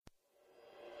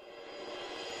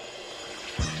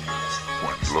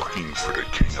Looking for the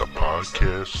king of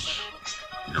podcasts?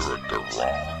 You're at the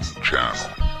wrong channel.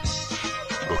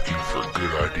 Looking for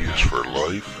good ideas for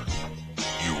life?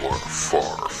 You are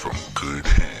far from good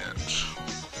hands.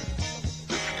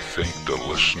 If you think the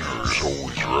listener is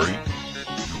always right,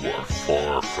 you are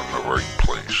far from the right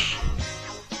place.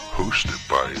 Hosted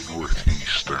by a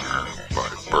Northeasterner by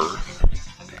birth,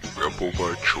 a rebel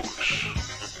by choice.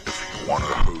 If you want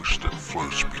a host that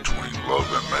floats between love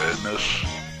and madness,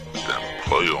 then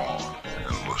play on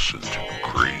and listen to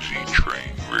Crazy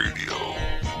Train Radio.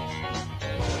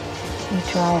 You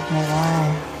drive me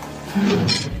wild.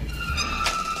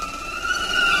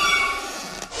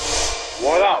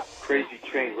 What up, Crazy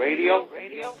Train Radio?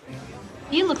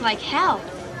 You look like hell.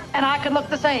 And I could look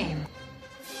the same.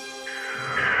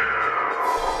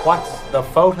 What's the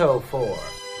photo for?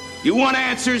 You want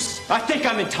answers? I think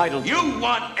I'm entitled. You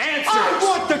want answers? I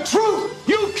want the truth!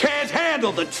 You can't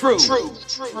handle the truth!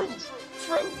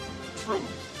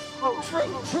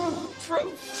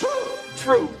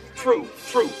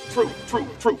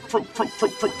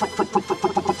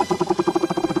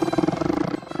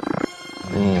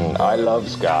 I love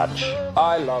scotch.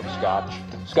 I love scotch.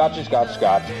 Scotchy, scotch,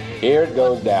 scotch. Here it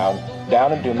goes down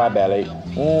into my belly.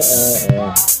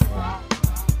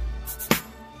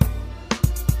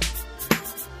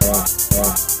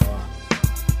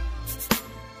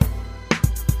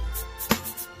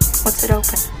 What's it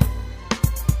open?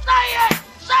 Say it!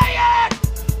 Say it!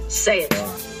 Say it.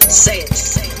 Say it.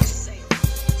 Say it. Say it.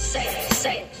 Say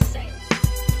it. Say it.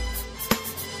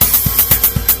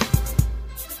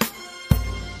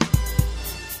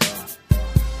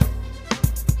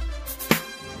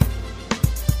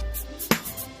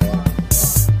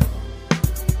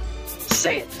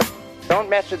 Say it. Don't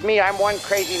mess with me, I'm one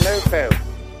crazy moo-foo.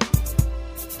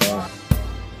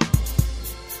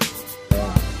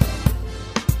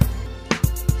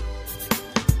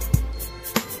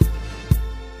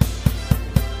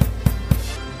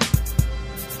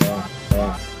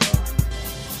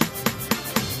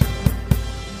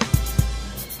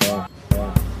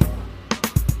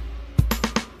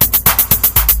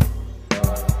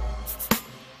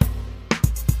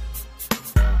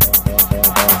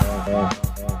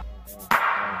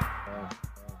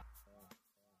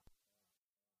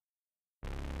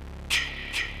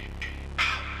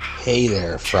 Hey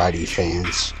there, Friday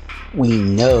fans. We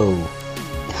know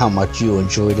how much you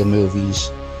enjoy the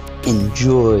movies.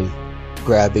 Enjoy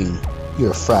grabbing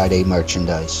your Friday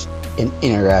merchandise and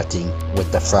interacting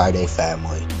with the Friday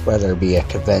family, whether it be at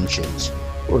conventions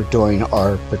or during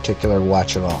our particular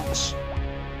watch-alongs.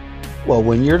 Well,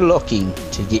 when you're looking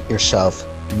to get yourself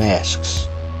masks,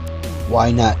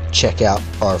 why not check out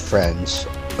our friends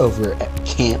over at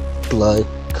Camp Blood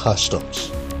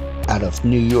Customs out of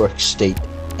New York State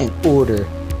and order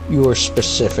your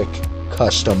specific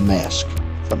custom mask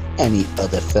from any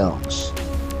of the films.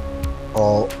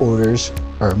 All orders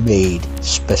are made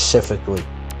specifically.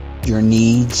 Your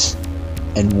needs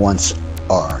and wants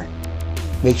are.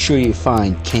 Make sure you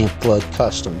find Camp Blood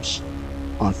Customs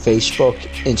on Facebook,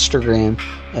 Instagram,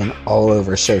 and all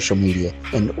over social media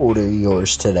and order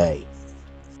yours today.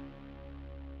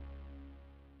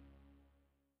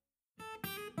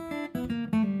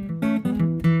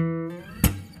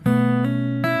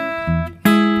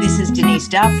 This is Denise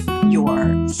Duff,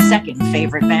 your second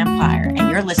favorite vampire, and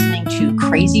you're listening to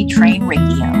Crazy Train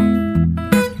Radio.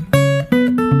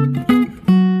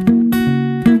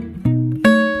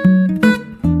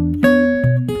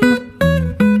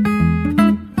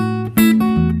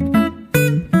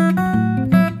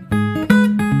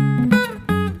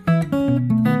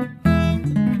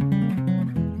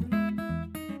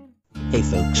 Hey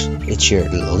folks, it's your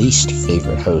least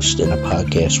favorite host in the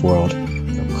podcast world,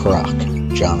 Croc,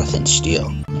 Jonathan Steele.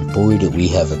 And boy, do we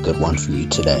have a good one for you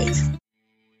today.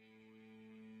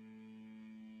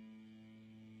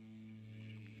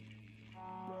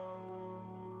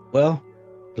 Well,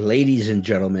 ladies and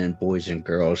gentlemen, boys and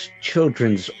girls,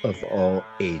 children of all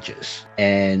ages.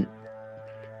 And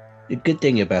the good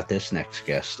thing about this next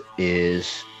guest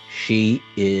is she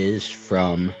is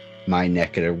from my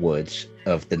neck of the woods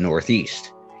of the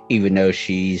Northeast. Even though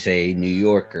she's a New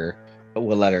Yorker, but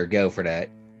we'll let her go for that.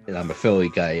 And I'm a Philly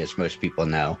guy, as most people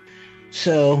know.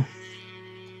 So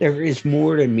there is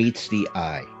more than meets the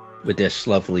eye with this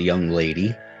lovely young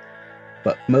lady.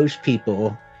 But most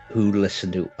people who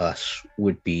listen to us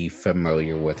would be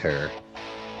familiar with her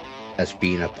as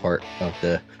being a part of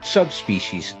the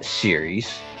Subspecies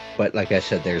series. But like I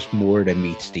said, there's more than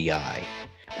meets the eye,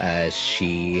 as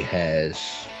she has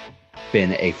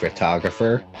been a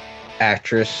photographer,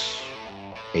 actress,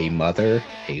 a mother,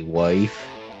 a wife,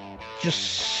 just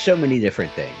so many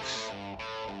different things.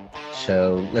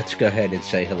 So let's go ahead and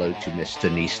say hello to Miss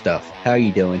Denise Duff. How are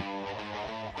you doing?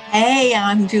 Hey,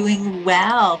 I'm doing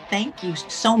well. Thank you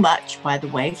so much, by the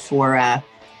way, for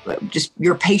just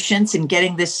your patience in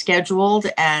getting this scheduled.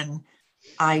 And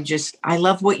I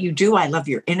love what you do. I love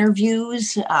your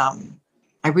interviews.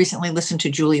 I recently listened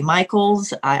to Julie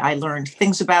Michaels. I learned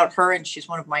things about her, and she's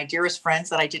one of my dearest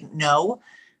friends that I didn't know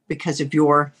because of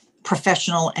your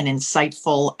professional and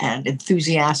insightful and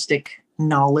enthusiastic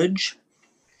knowledge.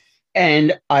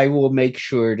 And I will make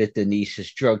sure that Denise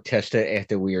is drug tested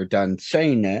after we are done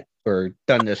saying that, or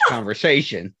done this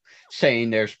conversation, saying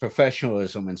there's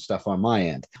professionalism and stuff on my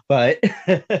end. But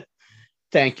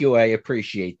thank you. I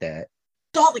appreciate that.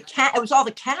 It was all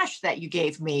the cash that you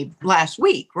gave me last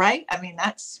week, right? I mean,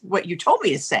 that's what you told me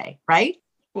to say, right?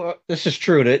 Well, this is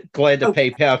true. Glad the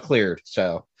PayPal cleared.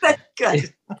 So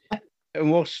good.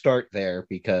 And we'll start there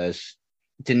because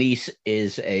Denise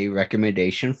is a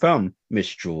recommendation from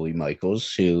Miss Julie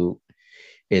Michaels, who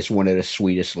is one of the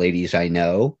sweetest ladies I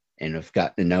know and have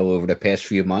gotten to know over the past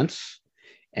few months.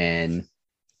 And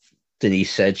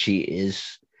Denise said she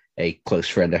is a close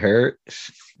friend of hers.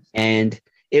 And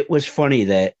it was funny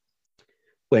that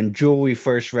when Julie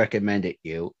first recommended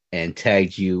you and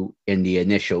tagged you in the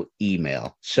initial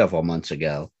email several months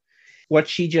ago, what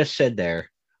she just said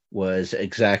there was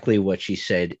exactly what she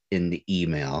said in the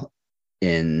email,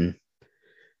 in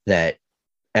that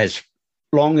as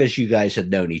long as you guys had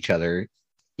known each other,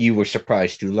 you were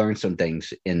surprised to learn some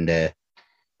things in the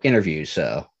interview.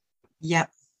 So, yep.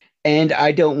 And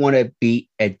I don't want to beat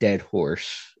a dead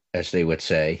horse, as they would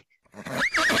say.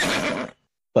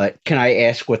 But can I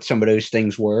ask what some of those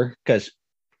things were? Because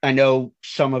I know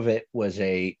some of it was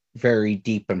a very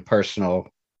deep and personal,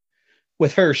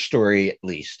 with her story at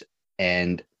least.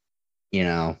 And, you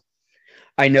know,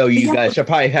 I know you guys have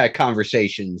probably had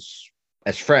conversations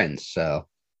as friends. So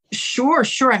sure.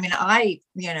 I mean, I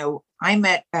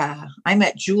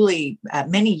met Julie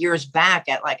many years back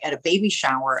at a baby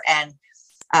shower, and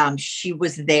she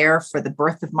was there for the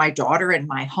birth of my daughter in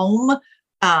my home.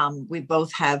 We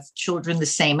both have children the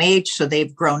same age, so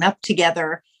they've grown up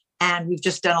together, and we've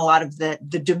just done a lot of the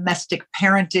domestic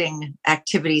parenting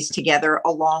activities together,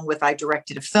 along with I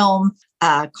directed a film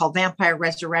called Vampire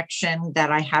Resurrection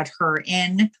that I had her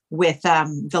in with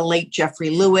the late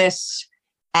Jeffrey Lewis.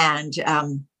 And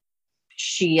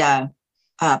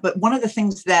but one of the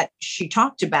things that she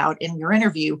talked about in your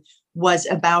interview was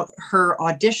about her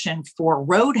audition for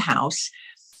Roadhouse.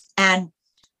 And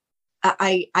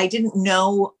I didn't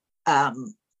know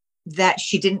that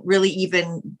she didn't really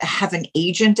even have an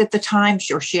agent at the time,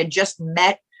 or she had just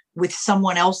met with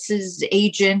someone else's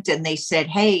agent and they said,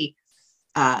 hey,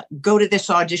 go to this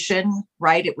audition,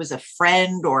 right? It was a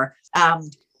friend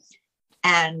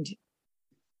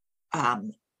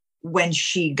when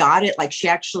she got it, like she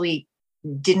actually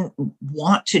didn't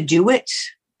want to do it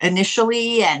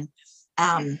initially. And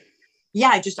I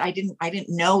didn't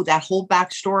know that whole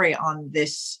backstory on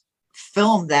this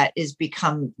film that is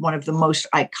become one of the most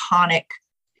iconic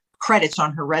credits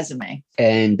on her resume.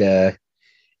 And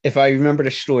if I remember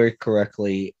the story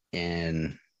correctly,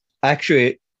 and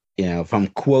actually, if I'm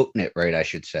quoting it right, I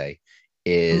should say,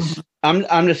 is I'm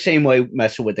the same way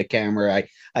messing with the camera.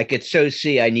 I could so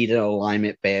see I need an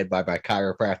alignment bad by my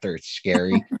chiropractor. It's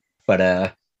scary.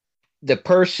 But the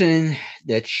person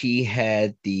that she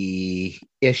had the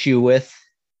issue with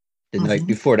the night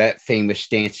before that famous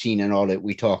dance scene and all that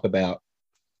we talk about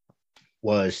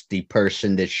was the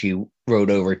person that she rode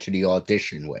over to the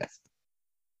audition with.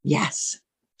 Yes.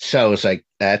 So I was like,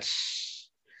 but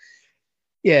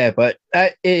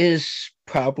that is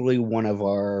probably one of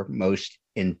our most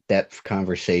in-depth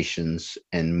conversations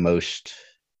and most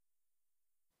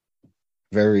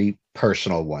very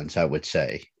personal ones, I would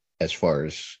say, as far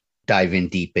as diving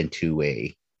deep into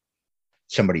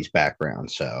somebody's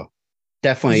background. So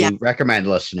definitely recommend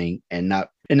listening, and not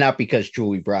because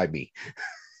Julie bribed me.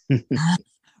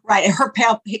 Right. And her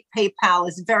PayPal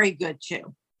is very good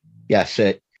too. Yes.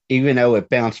 Even though it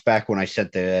bounced back when I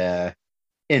sent the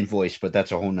invoice, but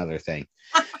that's a whole nother thing.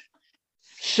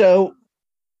 So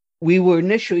we were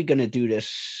initially going to do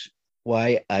this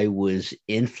while I was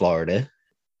in Florida,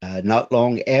 not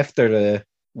long after the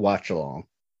watch along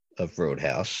of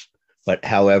Roadhouse. But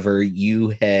however, you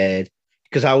had,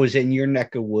 because I was in your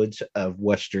neck of woods of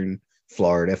Western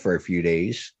Florida for a few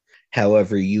days.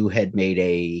 However, you had made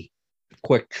a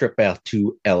quick trip out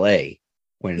to LA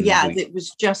it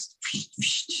was just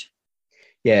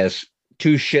yes,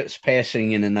 2 ships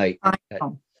passing in a night.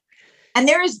 And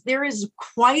there is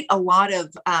quite a lot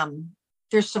of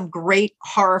there's some great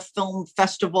horror film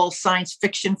festivals, science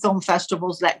fiction film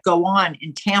festivals that go on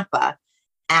in Tampa,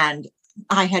 and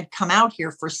I had come out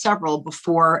here for several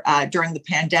before during the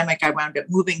pandemic. I wound up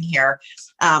moving here,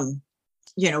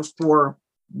 for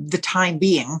the time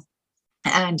being,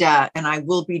 and I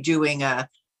will be doing a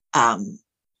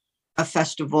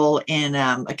festival in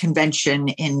a convention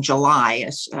in July.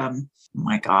 Oh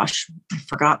my gosh, I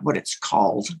forgot what it's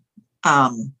called.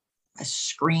 A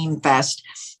Screen Fest.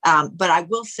 But I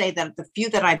will say that the few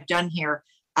that I've done here,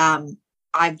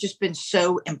 I've just been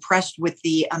so impressed with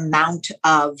the amount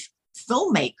of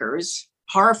filmmakers,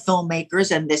 horror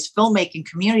filmmakers, and this filmmaking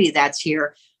community that's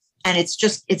here. And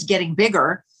it's getting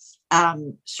bigger.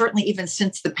 Certainly, even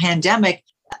since the pandemic,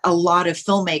 a lot of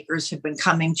filmmakers have been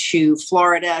coming to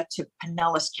Florida, to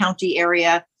Pinellas County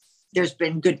area. There's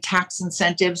been good tax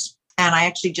incentives. And I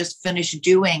actually just finished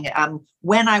doing,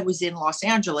 when I was in Los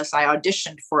Angeles, I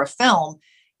auditioned for a film,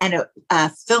 and it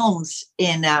films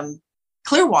in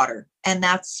Clearwater. And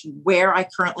that's where I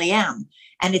currently am.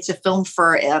 And it's a film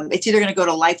for, it's either going to go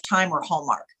to Lifetime or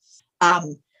Hallmark.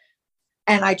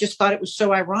 And I just thought it was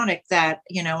so ironic that,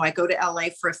 I go to LA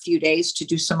for a few days to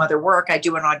do some other work. I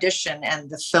do an audition, and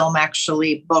the film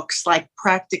actually books like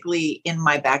practically in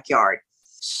my backyard.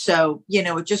 So,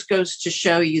 it just goes to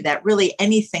show you that really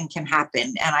anything can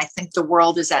happen. And I think the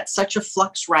world is at such a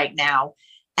flux right now,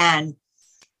 and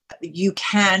you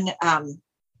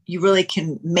really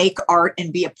can make art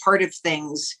and be a part of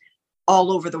things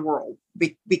all over the world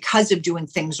because of doing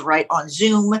things right on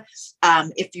Zoom.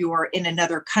 If you are in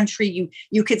another country,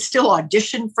 you could still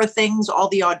audition for things. All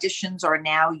the auditions are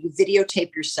now, you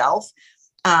videotape yourself.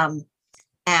 And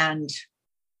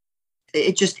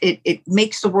it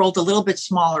makes the world a little bit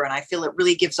smaller. And I feel it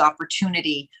really gives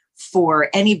opportunity for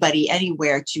anybody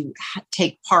anywhere to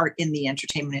take part in the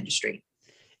entertainment industry.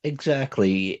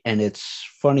 Exactly. And it's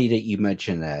funny that you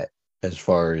mentioned that as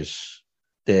far as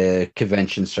the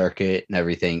convention circuit and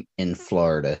everything in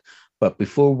Florida. But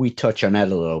before we touch on that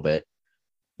a little bit,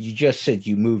 you just said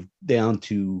you moved down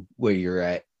to where you're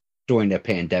at during the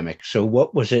pandemic. So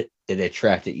what was it that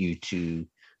attracted you to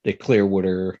the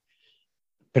Clearwater,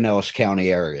 Pinellas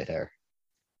County area there?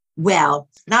 Well,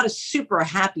 not a super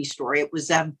happy story. It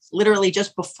was literally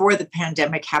just before the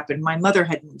pandemic happened. My mother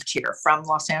had moved here from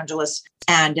Los Angeles,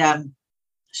 and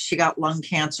she got lung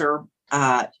cancer.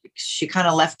 She kind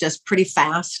of left us pretty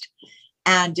fast,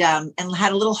 and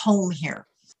had a little home here.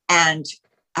 And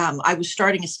I was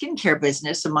starting a skincare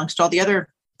business amongst all the other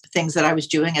things that I was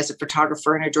doing as a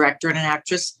photographer and a director and an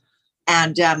actress.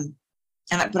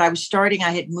 But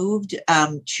I had moved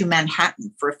to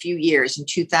Manhattan for a few years in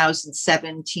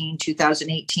 2017,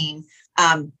 2018,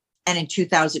 and in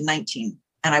 2019.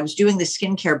 And I was doing the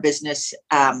skincare business,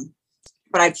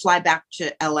 but I'd fly back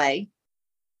to LA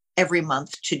every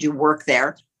month to do work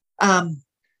there.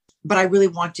 But I really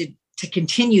wanted to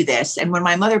continue this. And when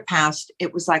my mother passed,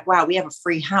 it was like, wow, we have a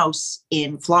free house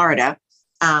in Florida,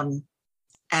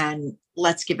 and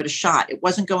let's give it a shot. It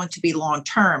wasn't going to be long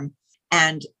term.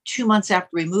 And 2 months after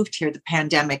we moved here, the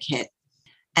pandemic hit.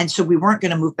 And so we weren't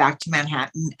going to move back to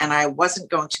Manhattan, and I wasn't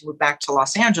going to move back to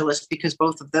Los Angeles because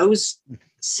both of those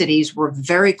cities were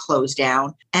very closed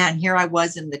down. And here I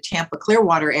was in the Tampa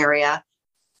Clearwater area,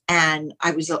 and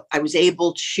I was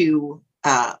able to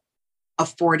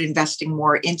afford investing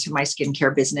more into my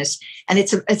skincare business. And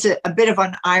it's a bit of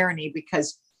an irony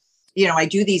because, I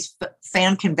do these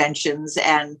fan conventions,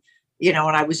 and and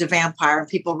I was a vampire, and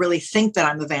people really think that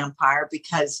I'm a vampire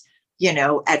because,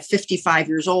 at 55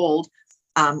 years old,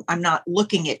 I'm not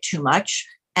looking it too much.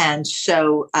 And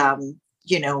so,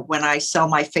 when I sell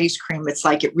my face cream, it's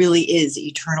like it really is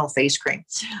eternal face cream.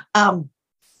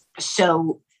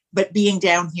 But being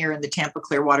down here in the Tampa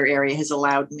Clearwater area has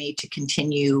allowed me to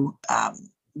continue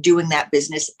doing that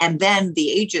business. And then the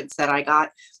agents that I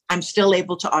got, I'm still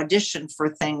able to audition for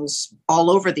things all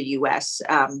over the U.S.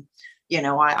 I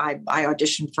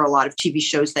auditioned for a lot of TV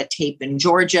shows that tape in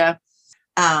Georgia.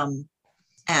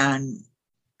 And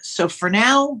so for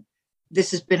now,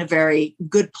 this has been a very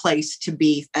good place to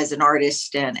be as an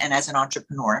artist and as an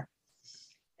entrepreneur.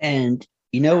 And,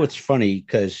 it's funny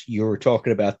because you were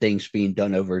talking about things being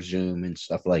done over Zoom and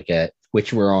stuff like that,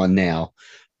 which we're on now.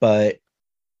 But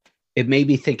it made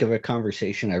me think of a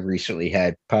conversation I recently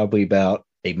had probably about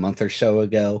a month or so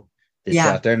ago. It's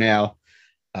out there now.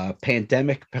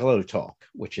 Pandemic Pillow Talk,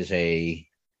 which is a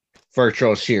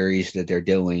virtual series that they're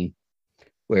doing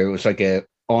where it was like a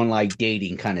online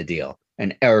dating kind of deal.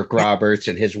 And Eric Roberts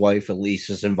and his wife Elise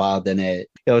is involved in it.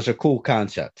 It was a cool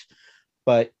concept.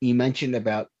 But you mentioned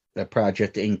about the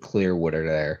project in Clearwater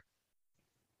there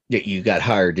that you got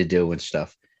hired to do and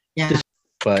stuff. Yeah.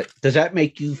 But does that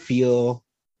make you feel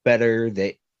better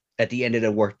that at the end of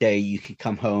the workday, you could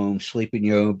come home, sleep in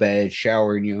your own bed,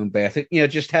 shower in your own bath.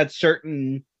 Just had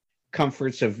certain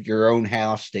comforts of your own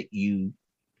house that you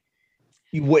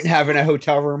wouldn't have in a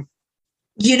hotel room.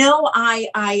 I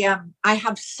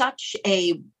have such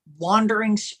a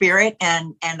wandering spirit,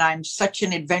 and I'm such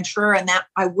an adventurer, and that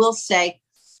I will say,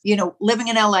 living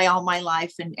in LA all my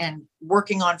life and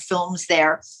working on films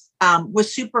there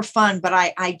was super fun. But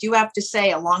I do have to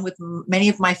say, along with many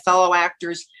of my fellow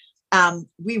actors,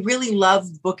 we really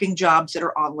love booking jobs that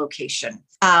are on location.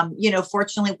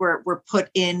 Fortunately, we're put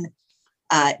in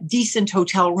decent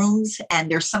hotel rooms,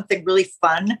 and there's something really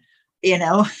fun.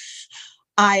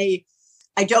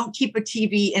 I don't keep a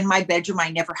TV in my bedroom. I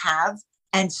never have.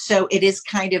 And so it is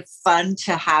kind of fun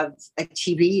to have a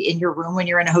TV in your room when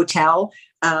you're in a hotel.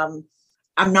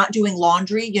 I'm not doing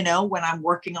laundry, when I'm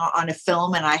working on a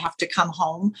film and I have to come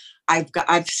home.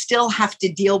 I've still have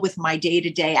to deal with my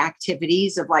day-to-day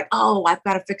activities of like, oh, I've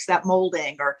got to fix that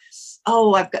molding, or,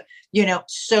 oh, I've got,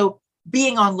 so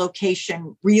being on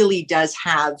location really does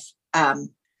have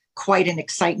quite an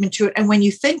excitement to it. And when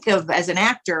you think of, as an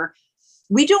actor,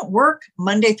 we don't work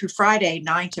Monday through Friday,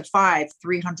 9 to 5,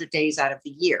 300 days out of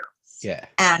the year. Yeah.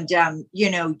 And,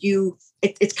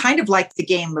 it's kind of like the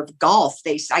game of golf.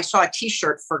 I saw a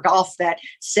t-shirt for golf that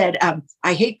said,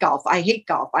 I hate golf. I hate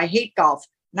golf. I hate golf.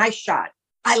 Nice shot.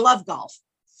 I love golf.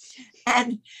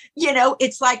 And,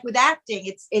 it's like with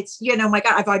acting, it's, my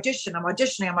God, I've auditioned. I'm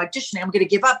auditioning. I'm going to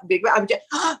give up.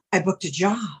 I booked a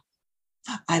job.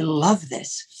 I love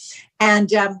this. And,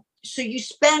 so you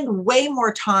spend way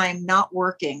more time not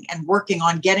working and working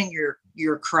on getting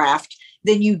your craft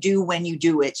than you do when you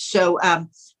do it. So,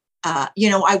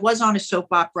 I was on a soap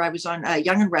opera. I was on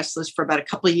Young and Restless for about a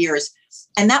couple of years.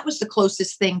 And that was the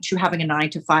closest thing to having a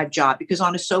 9-to-5 job, because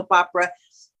on a soap opera,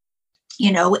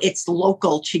 it's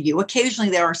local to you.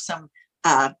 Occasionally there are some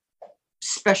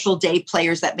special day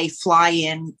players that may fly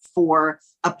in for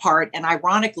a part. And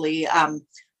ironically,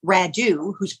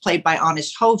 Radu, who's played by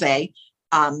Honest Hove,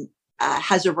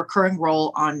 has a recurring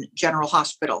role on General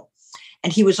Hospital.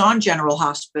 And he was on General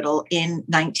Hospital in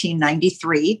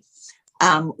 1993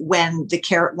 when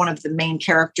one of the main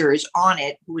characters on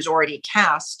it, who was already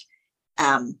cast,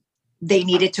 they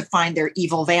needed to find their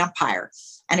evil vampire.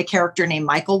 And a character named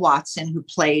Michael Watson, who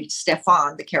played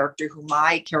Stefan, the character who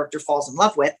my character falls in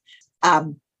love with,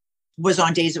 was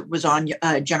on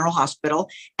General Hospital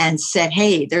and said,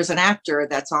 hey, there's an actor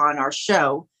that's on our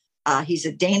show. He's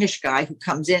a Danish guy who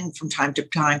comes in from time to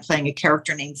time playing a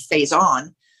character named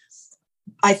Faison.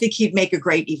 I think he'd make a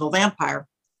great evil vampire.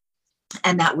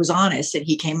 And that was Honest. And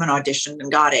he came and auditioned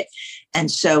and got it.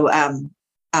 And so,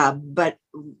 but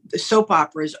the soap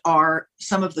operas are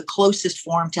some of the closest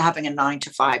form to having a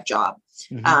 9-to-5 job.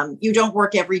 Mm-hmm. You don't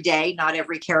work every day. Not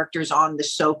every character's on the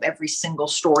soap, every single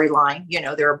storyline.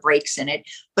 There are breaks in it.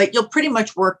 But you'll pretty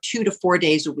much work 2 to 4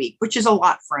 days a week, which is a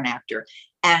lot for an actor.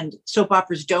 And soap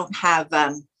operas don't have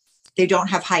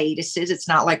hiatuses. It's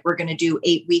not like we're going to do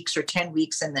 8 weeks or 10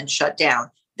 weeks and then shut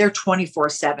down. They're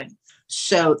 24/7.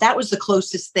 So that was the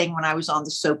closest thing when I was on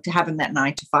the soap to having that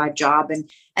 9-to-5 job.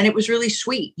 And it was really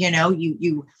sweet.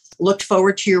 You looked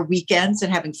forward to your weekends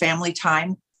and having family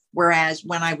time. Whereas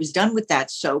when I was done with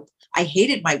that soap, I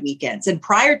hated my weekends. And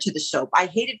prior to the soap, I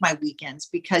hated my weekends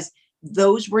because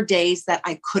those were days that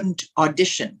I couldn't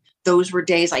audition. Those were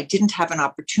days I didn't have an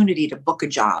opportunity to book a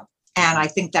job. And I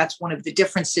think that's one of the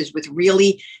differences with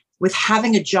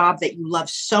having a job that you love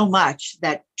so much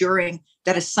that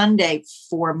a Sunday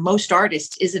for most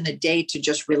artists isn't a day to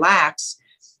just relax.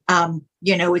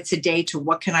 It's a day to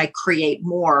what can I create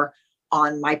more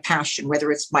on my passion,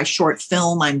 whether it's my short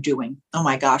film I'm doing. Oh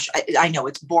my gosh. I know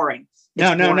it's boring.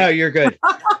 No, you're good.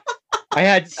 I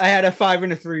had a 5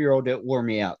 and a 3-year-old that wore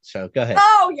me out. So go ahead.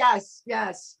 Oh, yes.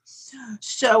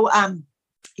 So,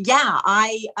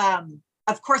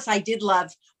 of course I did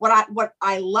love what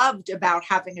I loved about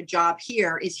having a job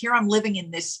here is here I'm living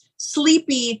in this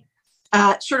sleepy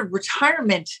sort of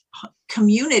retirement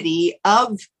community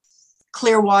of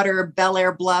Clearwater, Bel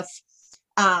Air Bluff,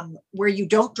 where you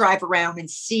don't drive around and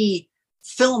see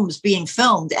films being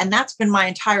filmed. And that's been my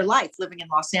entire life living in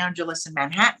Los Angeles and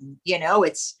Manhattan.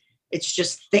 It's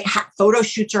just photo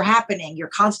shoots are happening. You're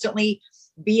constantly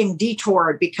being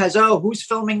detoured because, who's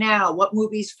filming now? What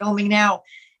movie's filming now?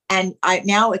 And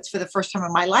now it's for the first time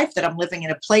in my life that I'm living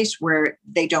in a place where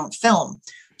they don't film.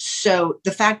 So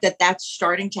the fact that that's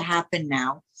starting to happen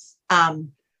now,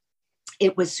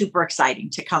 it was super exciting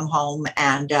to come home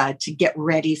and to get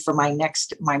ready for my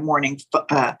morning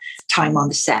time on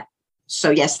the set.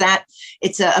 So yes,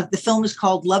 the film is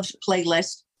called Love's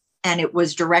Playlist, and it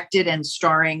was directed and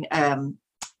starring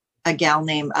a gal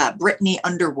named Brittany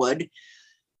Underwood,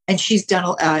 and she's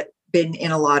been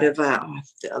in a lot of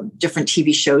different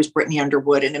TV shows. Brittany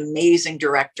Underwood, an amazing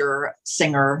director,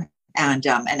 singer, and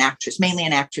an actress, mainly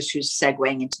an actress who's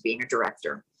segueing into being a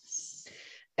director.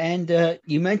 And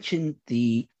you mentioned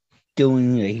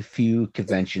doing a few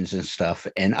conventions and stuff.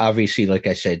 And obviously, like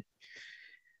I said,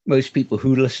 most people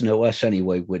who listen to us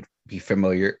anyway would be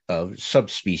familiar of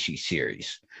Subspecies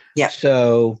series. Yeah.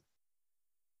 So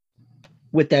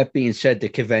with that being said, the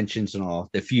conventions and all,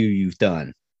 the few you've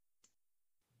done,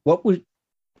 what was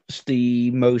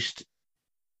the most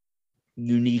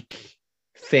unique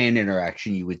fan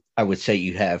interaction I would say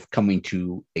you have coming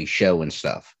to a show and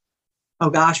stuff? Oh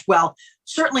gosh. Well,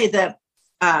 certainly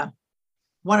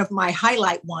one of my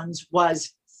highlight ones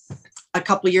was a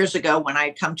couple of years ago when I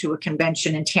had come to a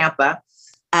convention in Tampa.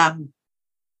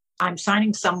 I'm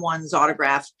signing someone's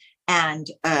autograph, and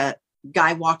a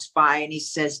guy walks by and he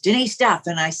says, "Denise Duff."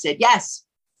 And I said, "Yes."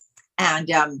 And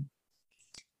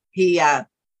he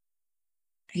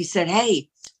said, "Hey,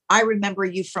 I remember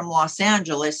you from Los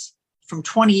Angeles from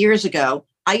 20 years ago.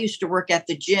 I used to work at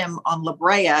the gym on La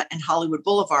Brea and Hollywood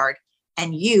Boulevard,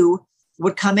 and you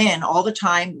would come in all the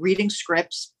time reading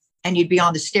scripts, and you'd be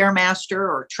on the Stairmaster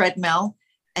or treadmill."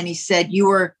 And he said, "You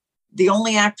were the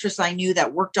only actress I knew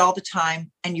that worked all the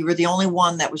time, and you were the only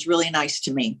one that was really nice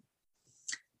to me."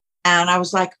 And I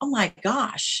was like, "Oh my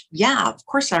gosh, yeah, of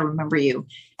course I remember you."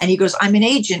 And he goes, "I'm an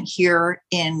agent here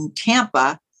in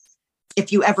Tampa.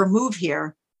 If you ever move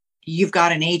here, you've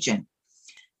got an agent."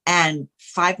 And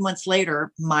 5 months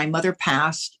later, my mother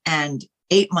passed, and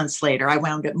 8 months later, I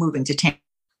wound up moving to Tampa.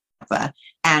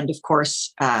 And of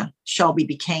course, Shelby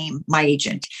became my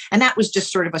agent. And that was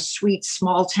just sort of a sweet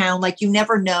small town. Like you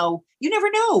never know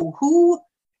who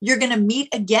you're going to meet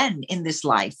again in this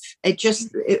life.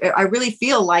 I really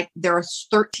feel like there are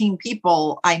 13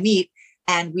 people I meet,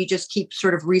 and we just keep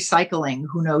sort of recycling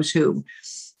who knows who.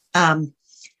 And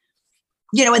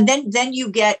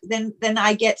then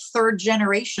I get third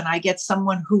generation. I get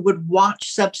someone who would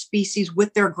watch Subspecies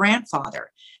with their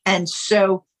grandfather. And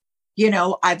so,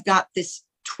 I've got this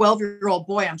 12-year-old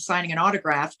boy, I'm signing an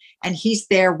autograph, and he's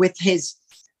there with his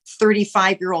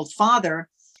 35-year-old father.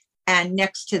 And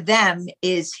next to them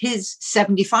is his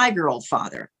 75-year-old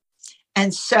father.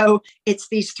 And so it's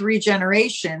these three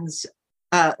generations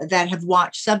that have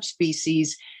watched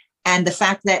Subspecies. And the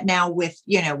fact that now with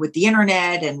the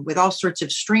internet and with all sorts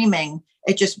of streaming,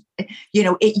 it just,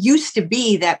 it used to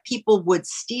be that people would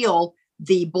steal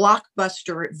the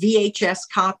Blockbuster VHS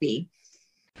copy.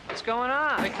 What's going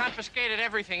on? They confiscated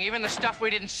everything, even the stuff we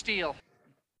didn't steal.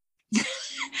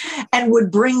 And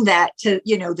would bring that to,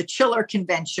 the Chiller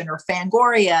convention or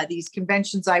Fangoria, these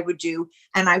conventions I would do.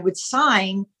 And I would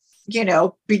sign,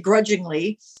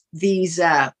 begrudgingly, these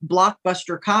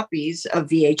Blockbuster copies of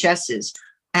VHSs.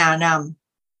 And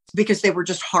because they were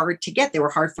just hard to get. They were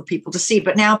hard for people to see.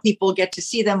 But now people get to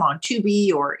see them on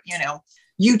Tubi or,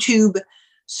 YouTube.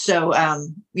 So,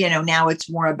 now it's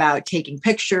more about taking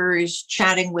pictures,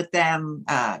 chatting with them,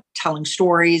 telling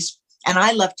stories. And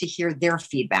I love to hear their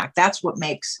feedback. That's what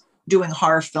makes doing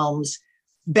horror films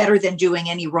better than doing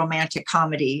any romantic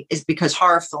comedy, is because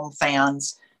horror film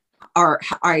fans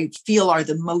I feel are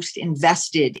the most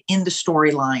invested in the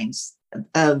storylines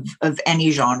of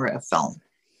any genre of film.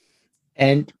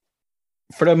 And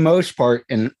for the most part,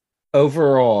 and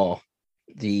overall,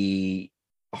 the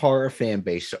horror fan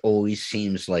base always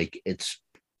seems like it's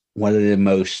one of the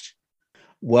most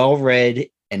well-read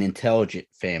and intelligent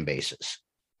fan bases.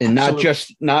 And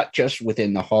Absolutely. not just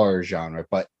within the horror genre,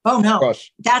 but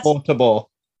That's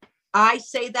multiple. I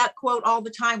say that quote all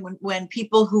the time when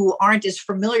people who aren't as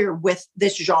familiar with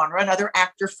this genre and other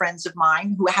actor friends of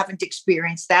mine who haven't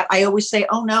experienced that, I always say,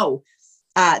 "Oh no,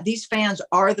 these fans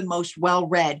are the most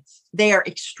well-read. They are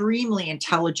extremely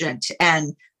intelligent,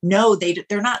 and no,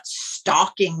 they're not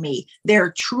stalking me.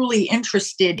 They're truly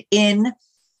interested in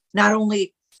not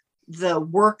only the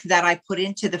work that I put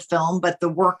into the film, but the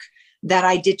work that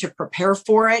I did to prepare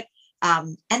for it.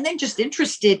 And then just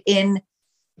interested in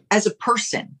as a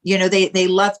person, they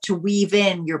love to weave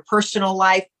in your personal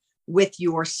life with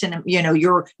your cinema,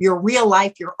 your real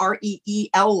life, your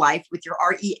REEL life with your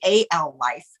REAL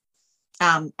life.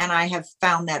 And I have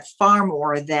found that far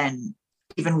more than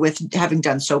even with having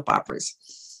done soap operas.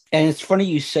 And it's funny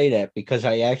you say that, because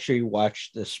I actually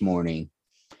watched this morning.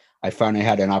 I finally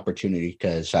had an opportunity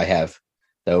because I have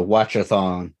the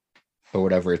watch-a-thon or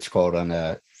whatever it's called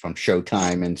from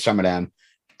Showtime, and some of them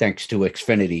thanks to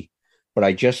Xfinity. But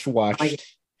I just watched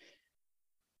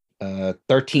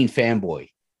 13 Fanboy,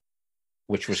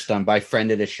 which was done by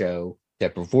friend of the show,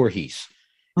 Deborah Voorhees.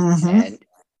 Mm-hmm. And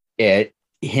it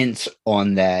hints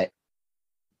on that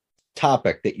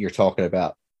topic that you're talking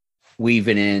about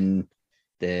weaving in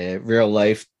the real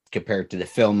life compared to the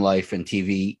film life and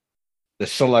TV, the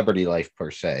celebrity life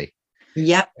per se.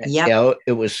 Yep. You know,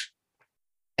 it was,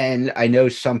 and I know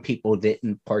some people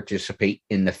didn't participate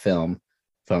in the film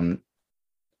from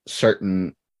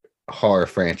certain horror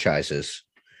franchises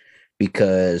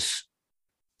because,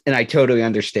 and I totally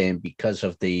understand, because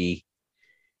of the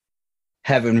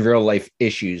having real life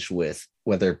issues with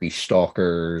whether it be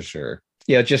stalkers or,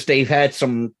 you know, just they've had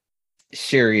some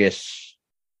serious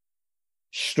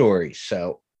stories.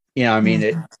 So, you know, I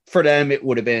mean, for them, it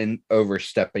would have been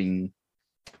overstepping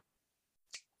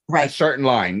a certain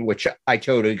line, which I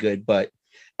totally could. But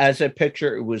as a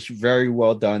picture, it was very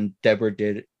well done. Deborah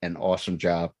did an awesome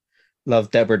job.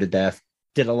 Love Deborah to death.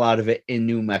 Did a lot of it in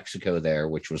New Mexico there,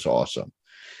 which was awesome.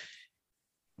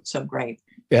 So great.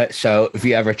 Yeah. So if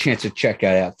you have a chance to check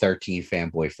that out, 13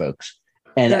 Fanboy, folks.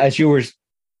 And as you were,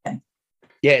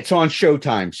 yeah, it's on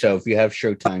Showtime. So if you have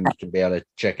Showtime, you can be able to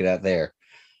check it out there.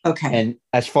 Okay. And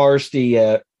as far as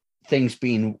the things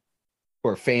being,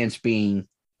 or fans being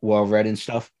well read and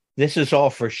stuff, this is all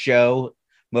for show.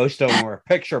 Most of them were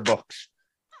picture books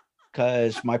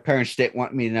because my parents didn't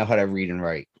want me to know how to read and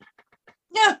write.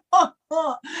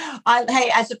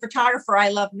 Hey, as a photographer, I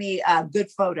love me good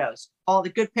photos, all the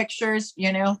good pictures,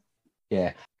 you know.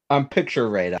 Yeah, I'm picture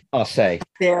read, I'll say.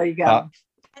 There you go.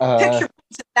 Picture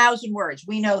 1,000 words.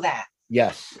 We know that.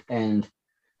 Yes, and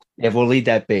yeah, we'll leave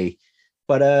that be.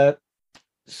 But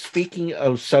speaking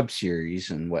of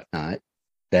subseries and whatnot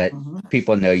that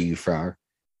people know you from,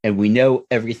 and we know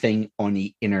everything on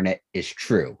the internet is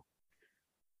true,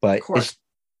 but it's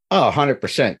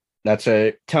 100%. That's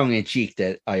a tongue in cheek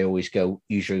that I always go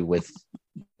usually with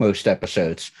most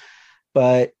episodes.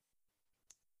 But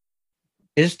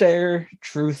is there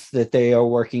truth that they are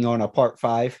working on a part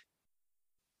 5?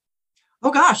 Oh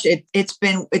gosh, it's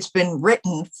been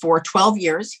written for 12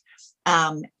 years.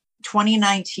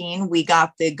 2019, we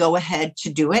got the go ahead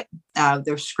to do it.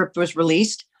 The script was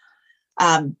released.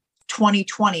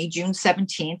 2020, June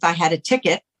 17th, I had a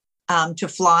ticket to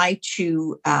fly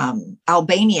to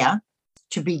Albania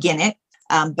to begin it.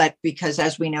 But because,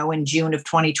 as we know, in June of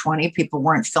 2020, people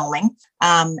weren't filming.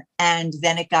 And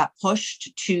then it got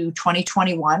pushed to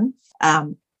 2021.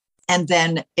 And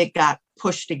then it got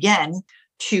pushed again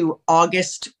to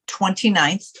August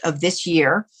 29th of this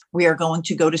year. We are going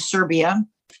to go to Serbia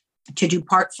to do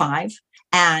part 5.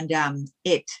 And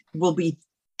it will be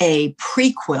a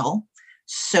prequel.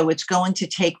 So it's going to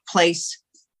take place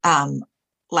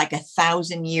like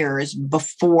 1,000 years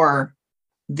before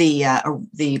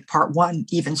the part 1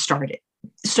 even started.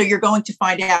 So you're going to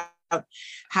find out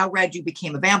how Radu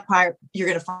became a vampire. You're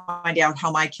going to find out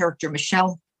how my character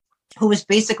Michelle, who was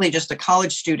basically just a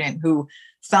college student who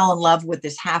fell in love with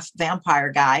this half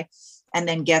vampire guy, and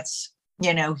then gets,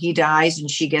 you know, he dies and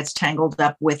she gets tangled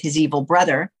up with his evil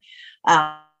brother.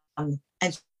 And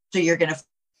so you're going to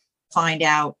find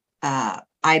out,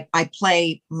 I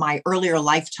play my earlier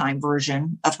lifetime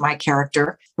version of my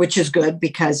character, which is good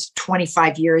because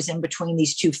 25 years in between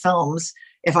these two films,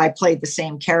 if I played the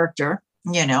same character,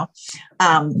 you know,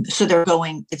 so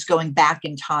it's going back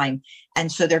in time.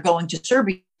 And so they're going to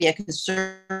Serbia because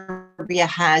Serbia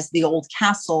has the old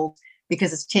castle,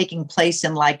 because it's taking place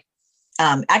in like,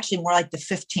 actually more like the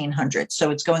 1500s. So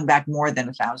it's going back more than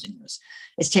 1,000 years.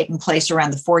 It's taking place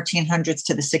around the 1400s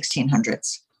to the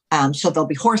 1600s. So there'll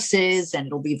be horses, and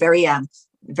it'll be very,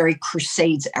 very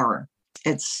Crusades era.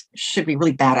 Should be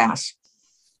really badass.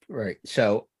 Right.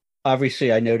 So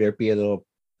obviously, I know there'd be a little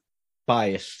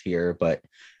bias here, but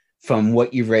from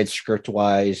what you've read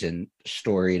script-wise and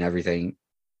story and everything,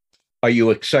 are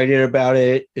you excited about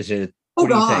it? Is it? Oh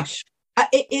gosh,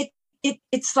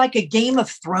 it's like a Game of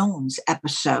Thrones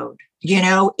episode. You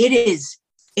know, it is.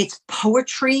 It's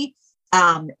poetry.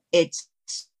 It's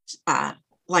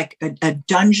like a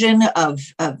dungeon of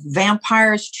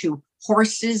vampires to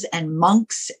horses and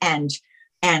monks and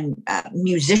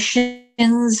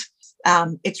musicians.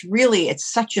 It's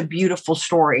such a beautiful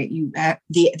story.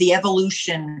 The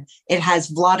evolution. It has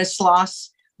Vladislaus,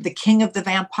 the king of the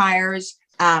vampires,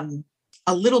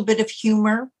 a little bit of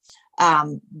humor,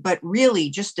 but really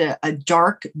just a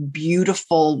dark,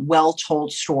 beautiful,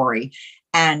 well-told story.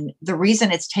 And the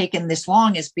reason it's taken this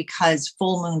long is because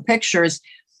Full Moon Pictures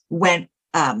went.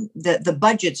 The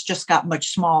budgets just got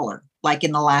much smaller, like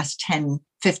in the last 10,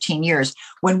 15 years.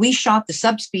 When we shot the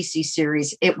Subspecies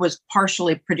series, it was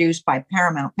partially produced by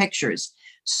Paramount Pictures.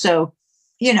 So,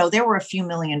 you know, there were a few $1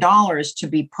 million to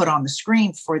be put on the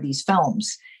screen for these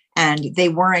films. And they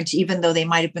weren't, even though they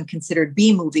might have been considered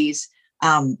B movies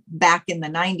back in the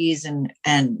 90s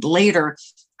and later,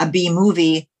 a B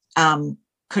movie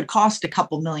could cost a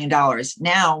couple $1 million.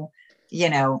 Now,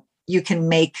 you can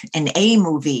make an A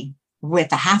movie with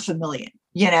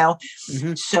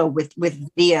 $500,000, so with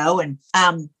video. And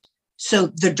so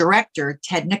the director,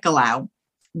 Ted Nicolau,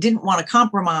 didn't want to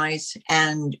compromise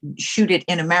and shoot it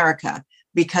in America,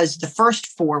 because the first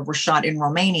 4 were shot in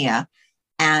Romania.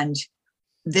 And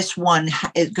this one,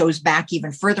 it goes back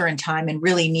even further in time and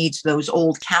really needs those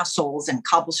old castles and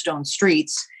cobblestone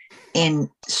streets in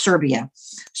Serbia.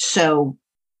 So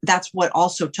that's what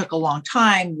also took a long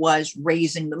time, was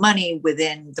raising the money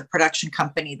within the production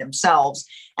company themselves.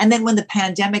 And then when the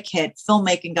pandemic hit,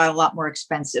 filmmaking got a lot more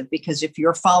expensive, because if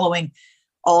you're following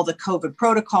all the COVID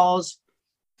protocols,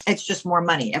 it's just more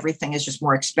money. Everything is just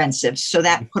more expensive. So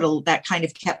that that kind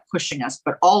of kept pushing us.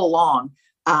 But all along,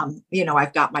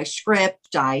 I've got my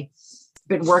script. I've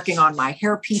been working on my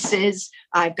hair pieces.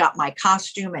 I've got my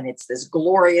costume, and it's this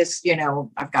glorious,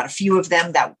 I've got a few of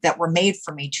them that were made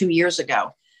for me 2 years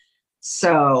ago.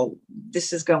 So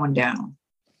this is going down.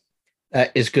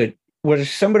 Is good. Were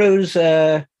some of those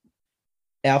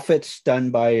outfits done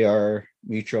by our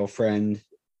mutual friend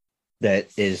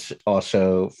that is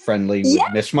also friendly with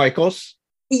Miss Michaels?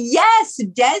 Yes,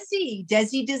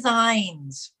 Desi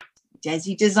Designs.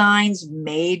 Desi Designs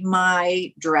made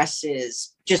my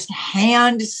dresses, just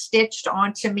hand stitched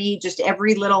onto me, just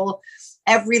every little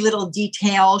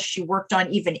detail. She worked on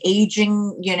even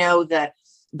aging,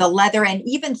 the leather, and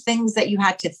even things that you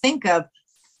had to think of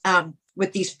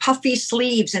with these puffy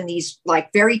sleeves and these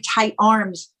like very tight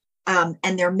arms. And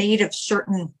they're made of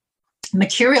certain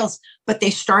materials, but they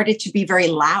started to be very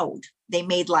loud. They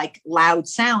made like loud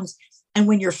sounds. And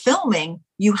when you're filming,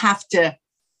 you have to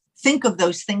think of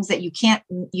those things that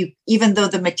even though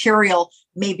the material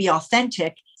may be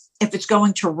authentic, if it's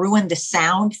going to ruin the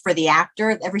sound for the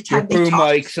actor every time they talk.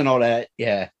 Mics and all that.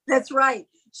 Yeah, that's right.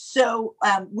 So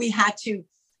we had to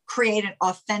create an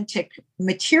authentic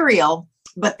material,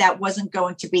 but that wasn't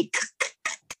going to be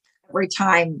every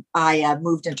time I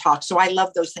moved and talked. So I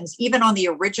love those things. Even on the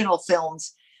original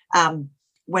films,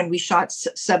 when we shot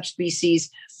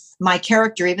Subspecies, my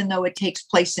character, even though it takes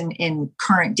place in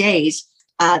current days,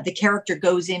 the character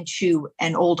goes into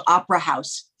an old opera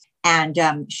house, and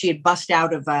she had bust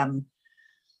out of an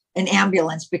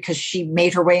ambulance because she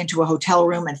made her way into a hotel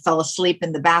room and fell asleep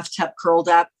in the bathtub, curled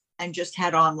up, and just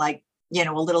had on a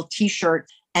little t-shirt.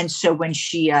 And so when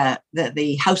she,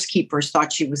 the housekeepers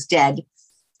thought she was dead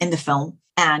in the film,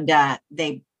 and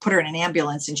they put her in an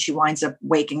ambulance, and she winds up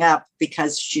waking up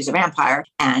because she's a vampire,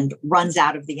 and runs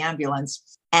out of the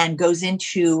ambulance and goes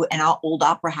into an old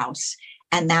opera house.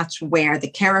 And that's where the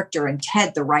character, and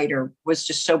Ted, the writer, was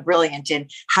just so brilliant in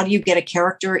how do you get a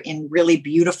character in really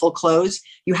beautiful clothes?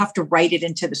 You have to write it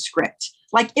into the script.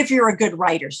 Like if you're a good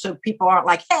writer, so people aren't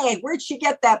like, hey, where'd she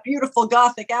get that beautiful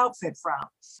Gothic outfit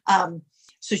from?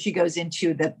 So she goes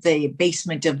into the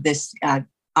basement of this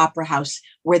opera house,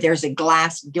 where there's a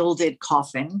glass gilded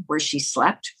coffin where she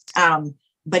slept,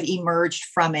 but emerged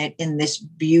from it in this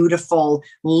beautiful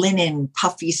linen,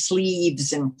 puffy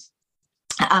sleeves, and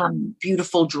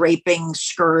beautiful draping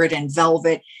skirt and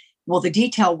velvet. Well, the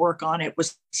detail work on it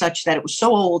was such that it was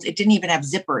so old, it didn't even have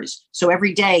zippers. So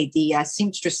every day the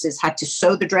seamstresses had to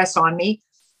sew the dress on me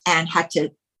and had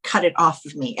to cut it off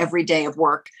of me every day of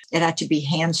work. It had to be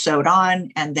hand sewed on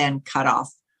and then cut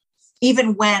off.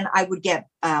 Even when I would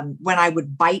when I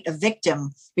would bite a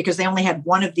victim, because they only had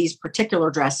one of these particular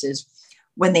dresses,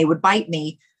 when they would bite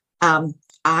me,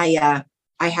 I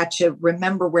had to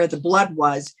remember where the blood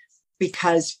was,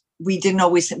 because we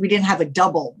didn't have a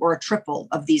double or a triple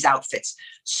of these outfits.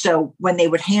 So when they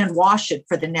would hand wash it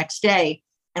for the next day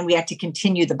and we had to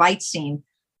continue the bite scene,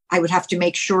 I would have to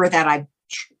make sure that I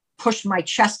pushed my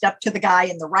chest up to the guy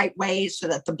in the right way so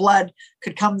that the blood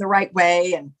could come the right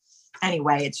way. And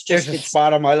anyway, it's just there's a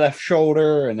spot on my left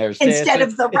shoulder, and there's instead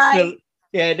of the right.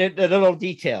 The little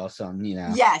details on,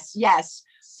 Yes.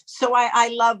 So I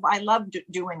love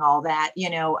doing all that,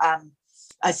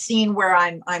 a scene where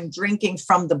I'm drinking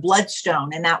from the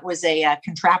bloodstone. And that was a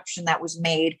contraption that was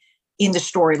made in the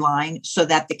storyline so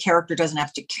that the character doesn't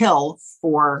have to kill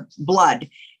for blood,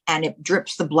 and it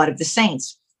drips the blood of the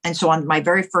saints. And so on my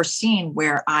very first scene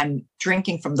where I'm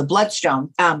drinking from the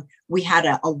bloodstone, we had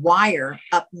a wire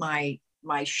up my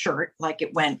shirt, like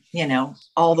it went,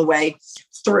 all the way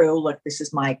through. Look, this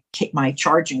is my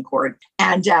charging cord,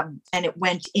 and it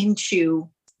went into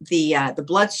the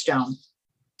bloodstone.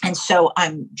 And so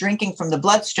I'm drinking from the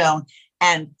bloodstone,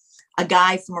 and a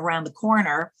guy from around the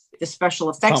corner, the special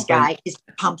effects guy,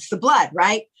 pumps the blood,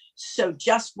 right? So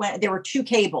just when there were two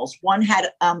cables, one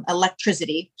had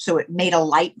electricity, so it made a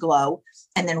light glow.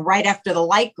 And then right after the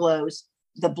light glows,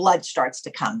 the blood starts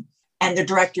to come. And the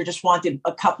director just wanted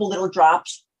a couple little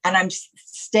drops And I'm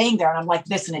staying there and I'm like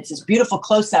this, and it's this beautiful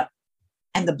close up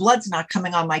and the blood's not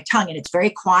coming on my tongue. And it's very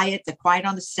quiet, the quiet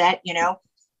on the set, you know,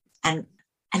 and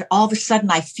all of a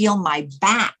sudden I feel my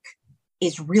back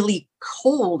is really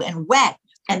cold and wet.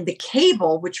 And the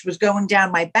cable, which was going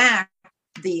down my back,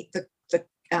 the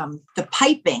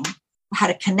piping had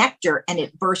a connector and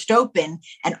it burst open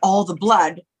and all the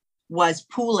blood was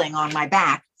pooling on my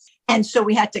back. And so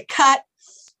we had to cut.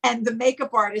 And the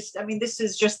makeup artist, I mean, this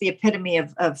is just the epitome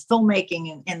of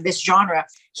filmmaking in this genre.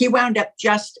 He wound up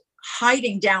just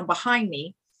hiding down behind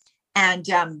me and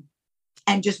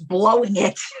just blowing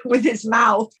it with his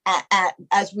mouth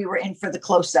as we were in for the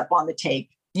close-up on the tape,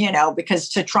 you know, because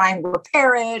to try and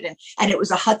repair it. And it was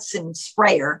a Hudson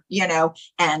sprayer, you know,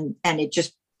 and it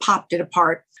just popped it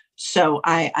apart. So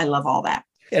I love all that.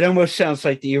 It almost sounds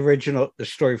like the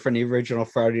story from the original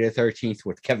Friday the 13th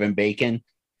with Kevin Bacon,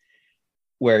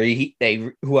 where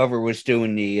whoever was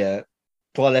doing the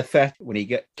blood effect when he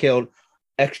got killed,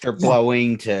 extra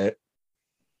blowing to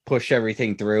push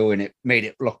everything through, and it made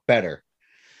it look better.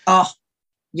 Oh,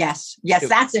 yes.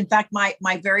 That's in fact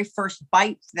my very first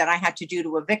bite that I had to do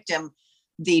to a victim.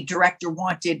 The director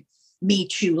wanted me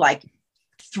to like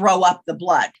throw up the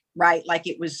blood, right? Like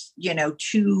it was, you know,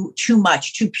 too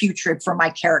much, too putrid for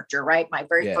my character, right? My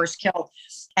very first kill.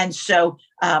 And so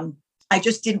I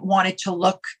just didn't want it to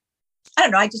look, I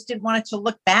don't know. I just didn't want it to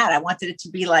look bad. I wanted it to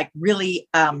be like really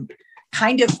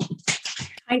kind of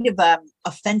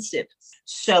offensive.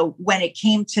 So when it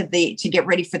came to get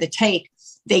ready for the take,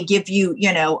 they give you,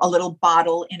 you know, a little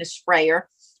bottle in a sprayer,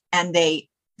 and they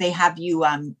have you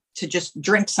to just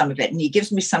drink some of it. And he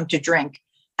gives me some to drink.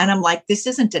 And I'm like, this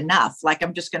isn't enough. Like,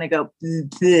 I'm just going to go,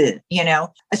 you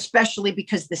know, especially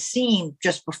because the scene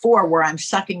just before where I'm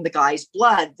sucking the guy's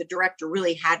blood, the director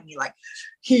really had me like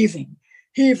heaving.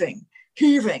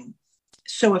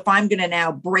 So if I'm going to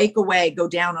now break away, go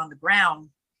down on the ground,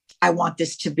 I want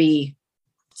this to be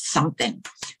something.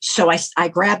 So I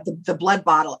grabbed the blood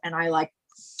bottle and I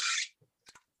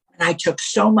took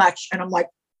so much, and I'm like,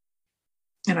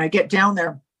 and I get down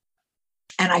there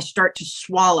and I start to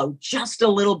swallow just a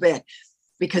little bit,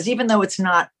 because even though it's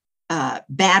not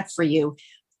bad for you,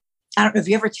 I don't know if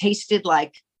you ever tasted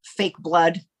like fake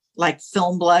blood, like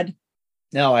film blood.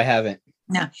 No, I haven't.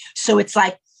 No. So it's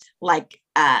like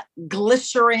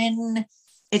glycerin.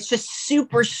 It's just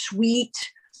super sweet.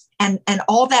 And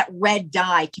all that red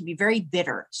dye can be very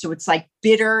bitter. So it's like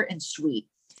bitter and sweet.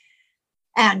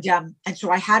 And so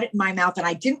I had it in my mouth and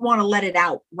I didn't want to let it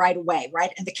out right away.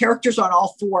 Right. And the character's on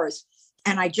all fours.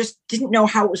 And I just didn't know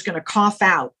how it was going to cough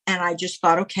out. And I just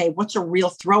thought, okay, what's a real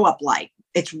throw up like?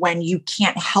 It's when you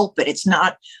can't help it. It's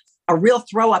not a real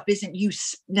throw up. Isn't you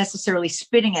necessarily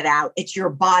spitting it out. It's your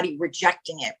body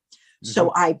rejecting it. Mm-hmm.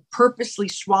 So I purposely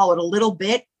swallowed a little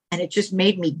bit, and it just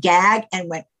made me gag and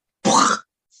went,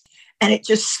 and it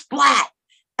just splat.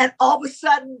 And all of a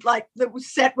sudden, like the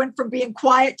set went from being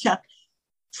quiet to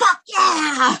fuck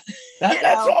yeah.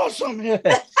 That's awesome. Yeah.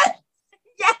 Yes.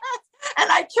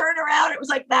 And I turned around. It was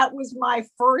like, that was my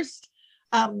first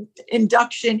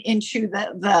induction into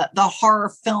the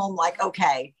horror film. Like,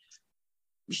 okay,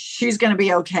 she's going to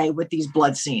be okay with these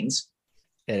blood scenes.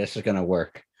 Yeah, this is going to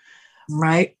work.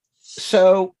 Right.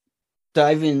 So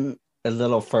diving a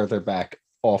little further back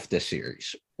off the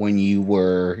series, when you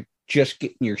were just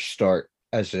getting your start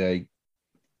as a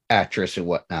actress and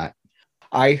whatnot,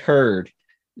 I heard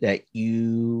that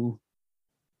you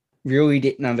really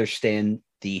didn't understand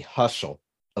the hustle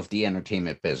of the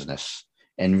entertainment business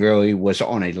and really was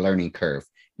on a learning curve.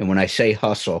 And when I say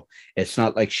hustle, it's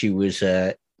not like she was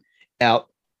out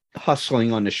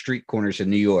hustling on the street corners in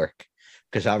New York,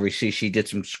 because obviously she did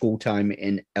some school time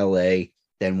in LA,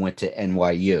 then went to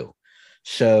NYU.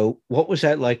 So what was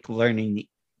that like, learning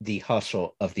the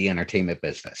hustle of the entertainment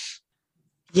business?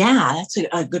 Yeah, that's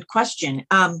a good question.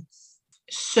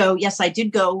 So yes, I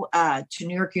did go to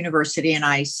New York University, and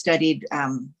I studied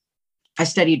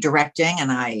directing,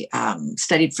 and I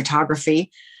studied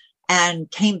photography, and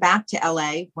came back to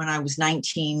LA when I was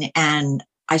 19. And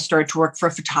I started to work for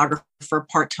a photographer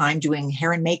part-time, doing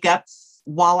hair and makeup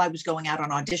while I was going out on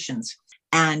auditions.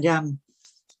 And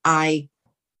I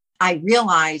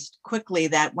realized quickly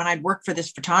that when I'd work for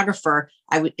this photographer,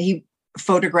 he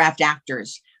photographed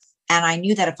actors. And I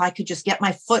knew that if I could just get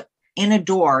my foot in a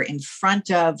door in front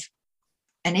of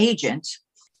an agent,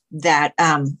 that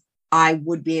I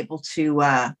would be able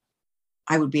to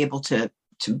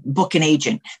book an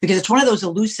agent, because it's one of those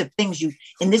elusive things. You,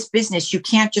 in this business, you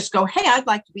can't just go, hey, I'd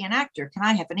like to be an actor. Can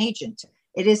I have an agent?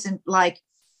 It isn't like,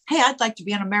 hey, I'd like to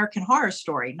be on American Horror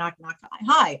Story. Knock, knock.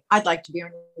 Hi, I'd like to be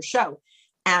on your show.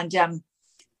 And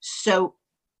so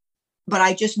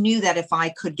I just knew that if I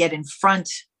could get in front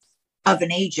of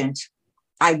an agent,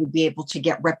 I would be able to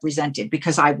get represented,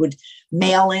 because I would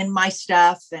mail in my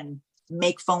stuff and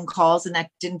make phone calls, and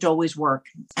that didn't always work.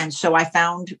 And so I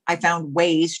found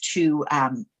ways to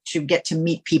get to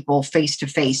meet people face to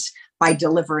face by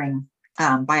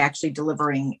actually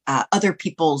delivering other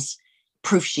people's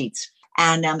proof sheets.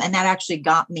 And that actually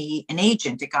got me an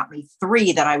agent. It got me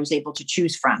 3 that I was able to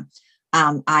choose from.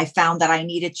 I found that I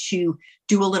needed to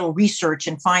do a little research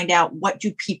and find out, what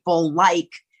do people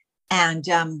like? And,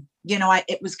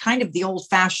 it was kind of the old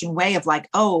fashioned way of like,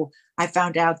 oh, I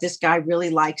found out this guy really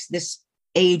likes this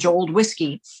age-old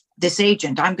whiskey, this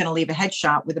agent. I'm going to leave a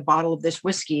headshot with a bottle of this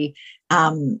whiskey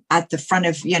at the front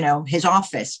of, his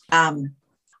office.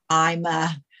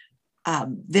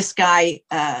 This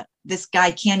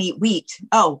guy can't eat wheat.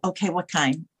 Oh, okay. What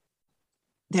kind?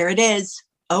 There it is.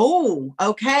 Oh,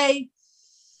 okay.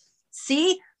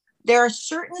 See, there are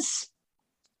certain,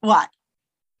 what?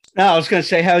 No, I was going to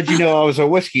say, how'd you know I was a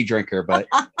whiskey drinker? But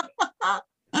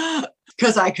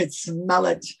because I could smell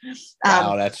it.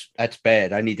 Wow, that's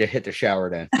bad. I need to hit the shower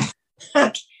then.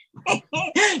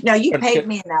 No, you paid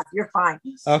me enough. You're fine.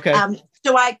 Okay.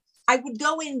 So I would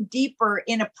go in deeper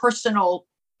in a personal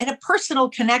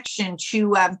connection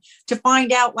to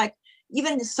find out, like,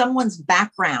 even someone's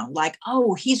background, like,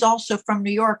 oh, he's also from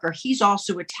New York, or he's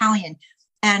also Italian.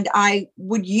 And I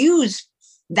would use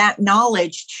that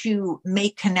knowledge to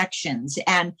make connections.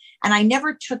 And I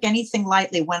never took anything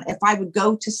lightly if I would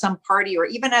go to some party, or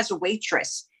even as a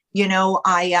waitress.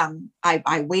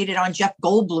 I waited on Jeff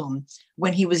Goldblum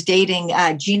when he was dating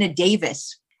Gina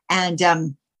Davis. And,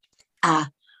 I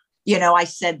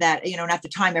said that, and at the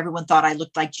time everyone thought I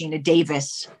looked like Gina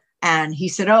Davis. And he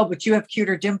said, oh, but you have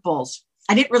cuter dimples.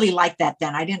 I didn't really like that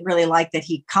then. I didn't really like that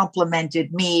he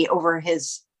complimented me over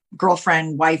his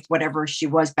girlfriend, wife, whatever she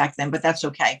was back then, but that's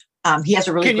okay. He has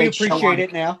a really great show. Can you appreciate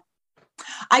it now?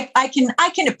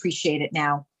 I can appreciate it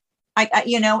now.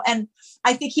 And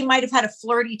I think he might have had a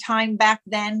flirty time back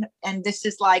then. And this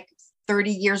is like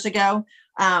 30 years ago.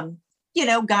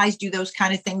 Guys do those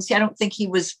kind of things. I don't think he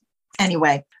was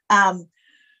anyway.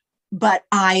 But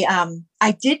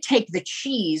I did take the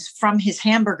cheese from his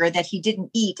hamburger that he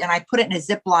didn't eat, and I put it in a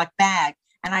Ziploc bag,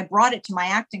 and I brought it to my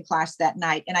acting class that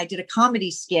night. And I did a comedy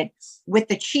skit with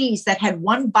the cheese that had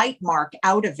one bite mark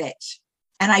out of it.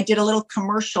 And I did a little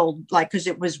commercial, like,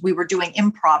 because we were doing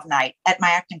improv night at my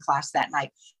acting class that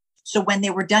night. So when they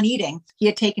were done eating, he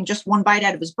had taken just one bite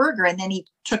out of his burger, and then he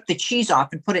took the cheese off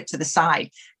and put it to the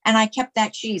side. And I kept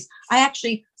that cheese. I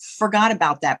actually forgot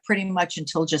about that pretty much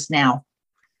until just now.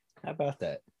 How about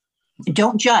that?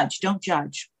 Don't judge. Don't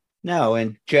judge. No.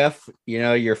 And Jeff,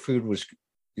 your food was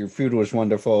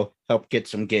wonderful. Helped get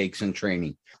some gigs and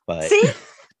training. But see,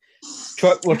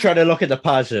 we'll try to look at the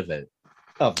positive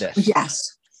of this.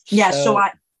 Yes. Yes. So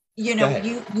I,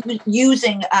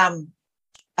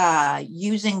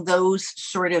 using those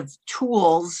sort of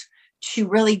tools to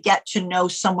really get to know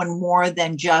someone more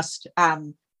than just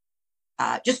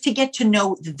to get to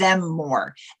know them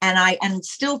more. And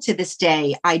still to this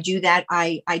day, I do that.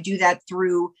 I do that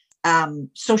through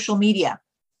social media.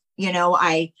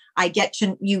 I get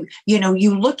to you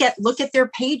look at their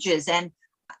pages, and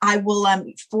I will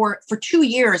for 2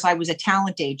 years I was a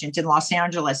talent agent in Los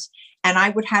Angeles, and I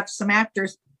would have some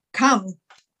actors come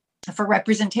for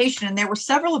representation, and there were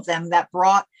several of them that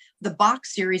brought the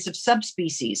box series of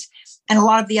Subspecies, and a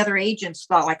lot of the other agents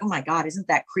thought, like, oh my God, isn't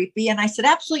that creepy? And I said,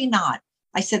 absolutely not.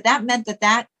 I said that meant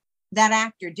that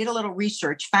actor did a little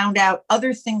research, found out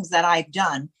other things that I've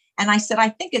done. And I said, I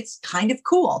think it's kind of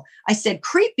cool. I said,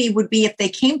 creepy would be if they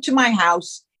came to my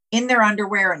house in their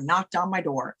underwear and knocked on my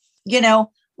door.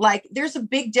 Like, there's a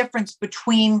big difference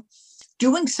between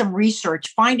doing some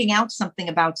research, finding out something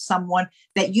about someone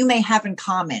that you may have in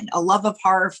common, a love of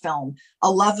horror film,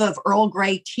 a love of Earl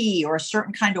Grey tea, or a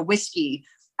certain kind of whiskey.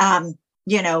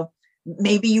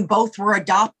 Maybe you both were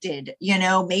adopted,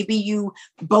 maybe you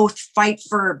both fight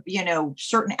for,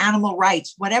 certain animal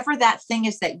rights, whatever that thing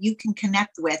is that you can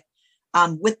connect with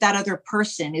that other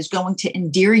person is going to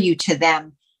endear you to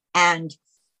them. And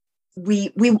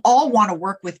we all want to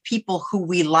work with people who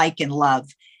we like and love.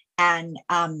 And,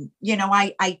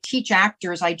 I teach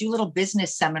actors, I do little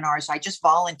business seminars. I just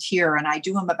volunteer, and I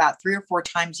do them about 3 or 4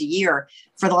 times a year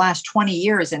for the last 20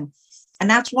 years. And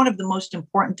that's one of the most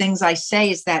important things I say,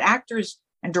 is that actors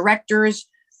and directors,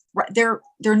 they're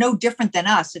no different than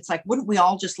us. It's like, wouldn't we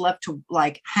all just love to,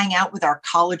 like, hang out with our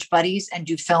college buddies and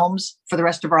do films for the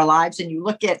rest of our lives? And you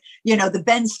look at, the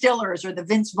Ben Stillers or the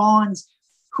Vince Vaughns,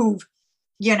 who've,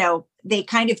 they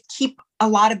kind of keep a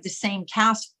lot of the same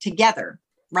cast together,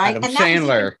 right? Adam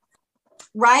Sandler.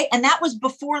 right? And that was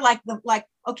before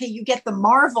okay, you get the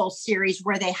Marvel series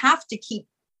where they have to keep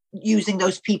using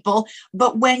those people.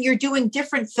 But when you're doing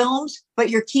different films, but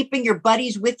you're keeping your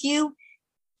buddies with you,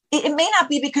 it may not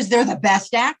be because they're the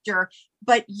best actor,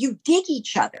 but you dig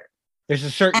each other. There's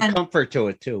a certain comfort to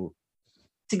it too.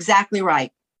 It's exactly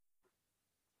right.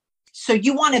 So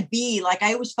you want to be like,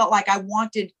 I always felt like I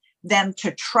wanted them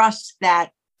to trust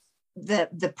that the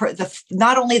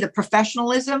not only the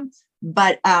professionalism,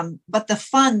 but the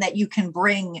fun that you can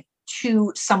bring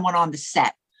to someone on the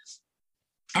set.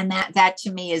 And that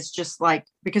to me is just like,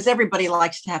 because everybody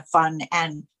likes to have fun,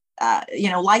 and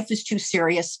life is too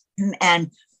serious,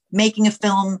 and making a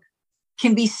film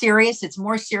can be serious. It's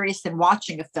more serious than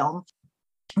watching a film,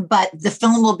 but the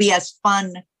film will be as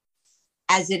fun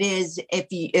as it is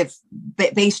if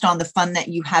based on the fun that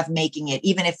you have making it,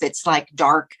 even if it's like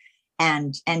dark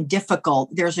and difficult.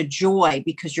 There's a joy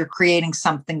because you're creating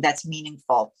something that's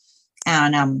meaningful.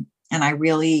 And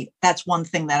that's one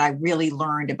thing that I really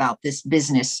learned about this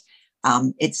business.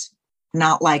 It's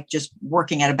not like just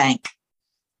working at a bank.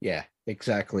 Yeah,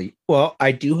 exactly. Well,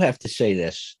 I do have to say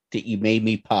this, that you made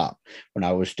me pop when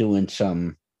I was doing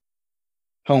some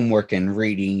homework and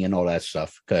reading and all that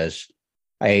stuff, because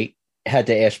I had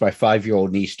to ask my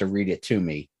 5-year-old niece to read it to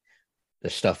me, the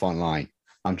stuff online.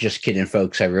 I'm just kidding,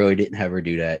 folks. I really didn't have her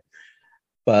do that.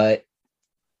 But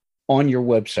on your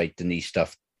website,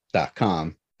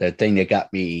 DeniseStuff.com, the thing that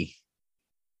got me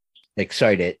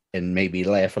excited and made me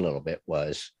laugh a little bit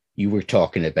was you were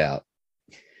talking about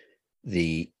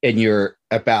in your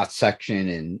about section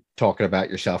and talking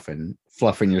about yourself and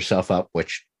fluffing yourself up,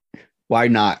 which why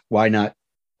not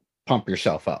pump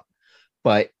yourself up?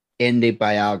 But in the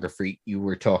biography, you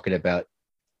were talking about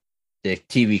the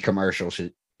TV commercials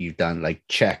that you've done, like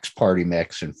Chex, Party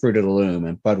Mix, and Fruit of the Loom,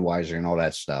 and Budweiser, and all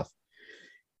that stuff.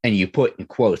 And you put in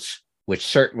quotes, which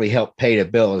certainly helped pay the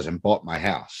bills and bought my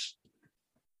house.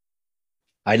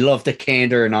 I love the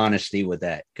candor and honesty with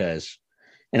that,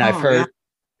 I've heard,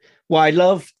 well, I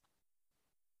love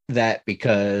that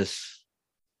because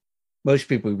most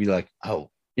people would be like,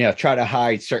 try to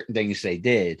hide certain things they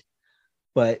did.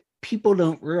 But people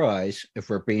don't realize, if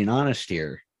we're being honest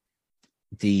here,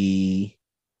 the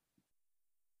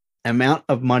amount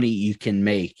of money you can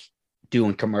make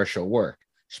doing commercial work,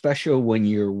 especially when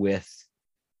you're with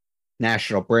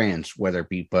national brands, whether it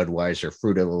be Budweiser,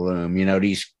 Fruit of the Loom,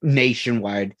 these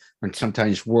nationwide and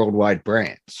sometimes worldwide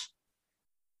brands.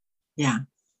 Yeah.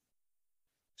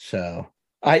 So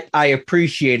I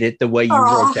appreciated the way you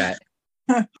wrote that.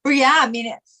 Well, yeah, I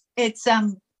mean, it's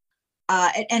and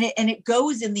it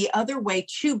goes in the other way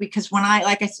too, because when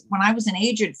I was an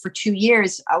agent for 2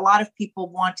 years, a lot of people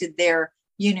wanted their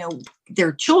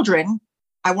children.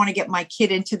 I want to get my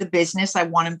kid into the business. I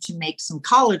want him to make some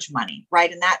college money,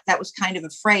 right? And that was kind of a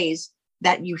phrase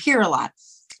that you hear a lot.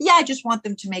 Yeah, I just want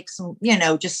them to make some,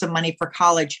 just some money for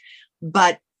college.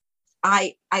 But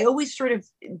I always sort of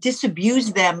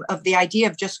disabuse them of the idea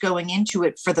of just going into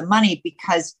it for the money,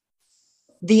 because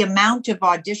the amount of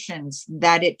auditions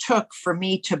that it took for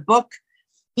me to book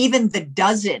even the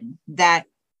dozen that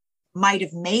might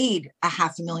have made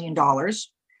 $500,000,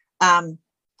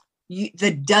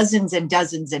 the dozens and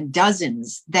dozens and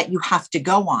dozens that you have to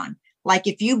go on. Like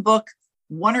if you book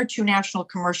 1 or 2 national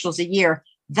commercials a year,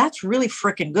 that's really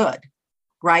freaking good,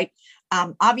 right?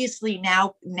 Obviously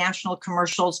now national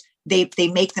commercials, they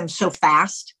make them so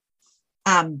fast.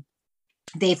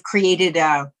 They've created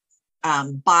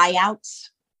buyouts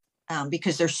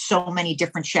because there's so many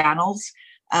different channels.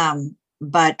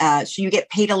 But so you get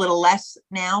paid a little less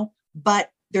now,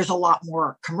 but there's a lot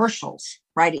more commercials,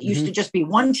 right? It used to just be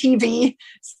one TV,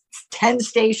 10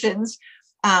 stations.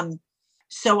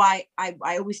 So I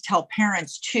always tell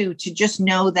parents too, to just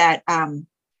know that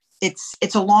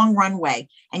it's a long runway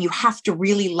and you have to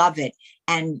really love it.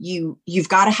 And you've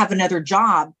got to have another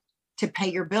job to pay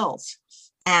your bills.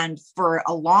 And for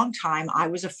a long time, I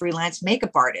was a freelance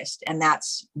makeup artist, and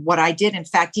that's what I did. In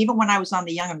fact, even when I was on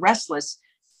The Young and Restless,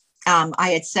 I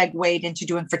had segued into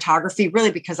doing photography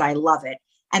really because I love it.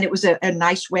 And it was a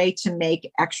nice way to make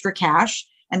extra cash.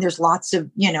 And there's lots of,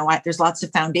 there's lots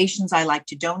of foundations I like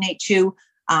to donate to.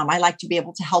 I like to be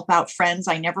able to help out friends.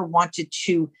 I never wanted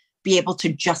to be able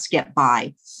to just get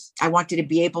by. I wanted to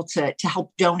be able to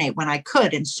help donate when I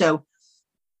could. And so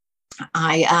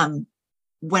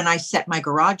when I set my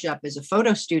garage up as a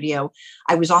photo studio,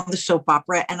 I was on the soap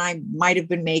opera, and I might have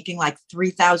been making like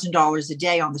 $3,000 a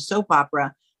day on the soap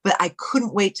opera, but I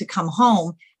couldn't wait to come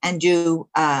home and do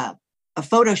a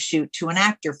photo shoot to an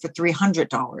actor for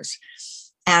 $300.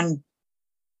 And,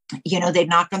 they'd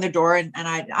knock on the door and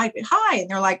I hi. And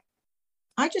they're like,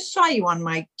 I just saw you on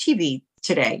my TV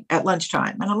today at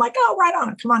lunchtime. And I'm like, oh, right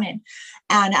on, come on in.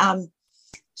 And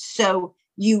so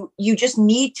you just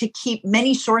need to keep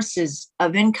many sources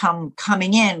of income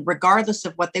coming in, regardless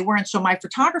of what they were. And so my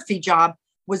photography job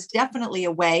was definitely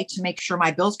a way to make sure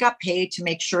my bills got paid, to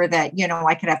make sure that,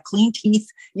 I could have clean teeth,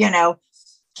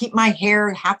 keep my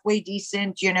hair halfway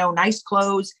decent, nice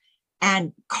clothes,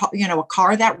 and, a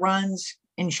car that runs,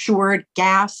 insured,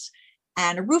 gas,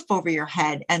 and a roof over your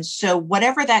head. And so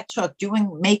whatever that took,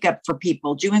 doing makeup for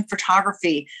people, doing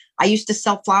photography. I used to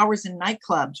sell flowers in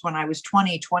nightclubs when I was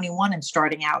 20, 21 and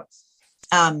starting out,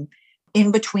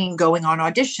 in between going on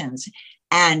auditions.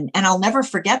 And I'll never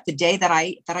forget the day that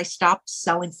I stopped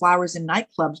selling flowers in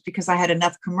nightclubs because I had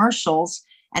enough commercials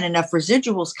and enough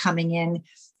residuals coming in.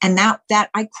 And that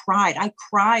I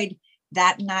cried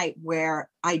that night where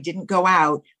I didn't go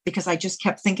out because I just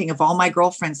kept thinking of all my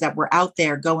girlfriends that were out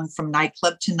there going from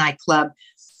nightclub to nightclub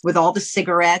with all the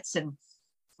cigarettes and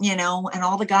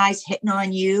all the guys hitting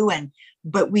on you.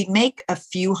 But we'd make a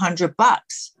few $100.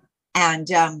 And,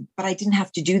 but I didn't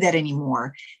have to do that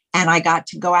anymore. And I got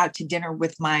to go out to dinner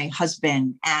with my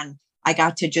husband, and I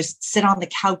got to just sit on the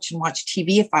couch and watch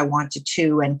TV if I wanted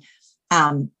to. And,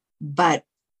 but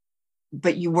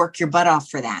you work your butt off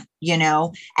for that,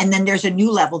 and then there's a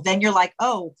new level. Then you're like,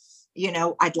 oh,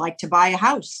 I'd like to buy a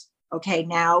house. Okay.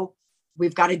 Now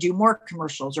we've got to do more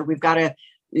commercials, or we've got to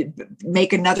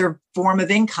make another form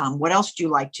of income. What else do you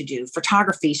like to do?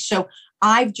 Photography. So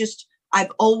I've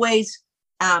always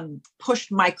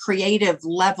pushed my creative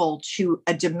level to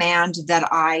a demand that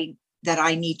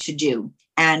I need to do.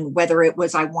 And whether it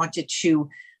was, I wanted to,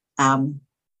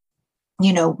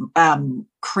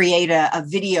 create a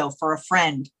video for a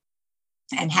friend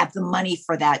and have the money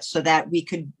for that so that we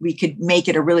could make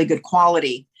it a really good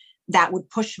quality, that would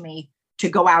push me to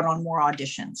go out on more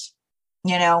auditions,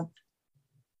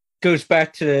 Goes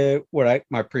back to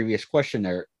my previous question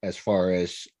there, as far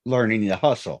as learning the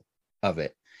hustle of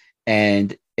it.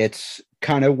 And it's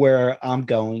kind of where I'm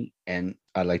going, and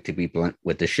I like to be blunt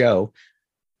with the show,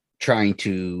 trying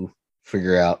to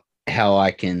figure out how I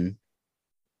can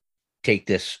take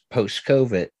this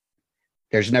post-COVID.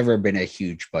 There's never been a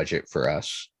huge budget for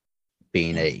us,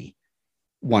 being a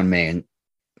one-man,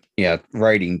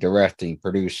 writing, directing,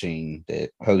 producing, the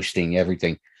hosting,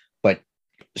 everything. But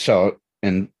so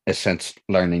in a sense,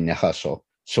 learning the hustle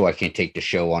so I can take the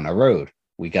show on the road.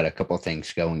 We got a couple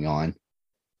things going on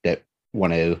that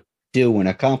want to do and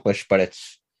accomplish, but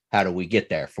it's how do we get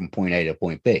there from point A to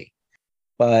point B?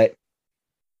 But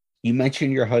you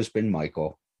mentioned your husband,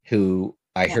 Michael, who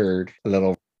I heard a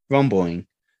little rumbling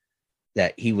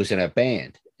that he was in a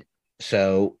band.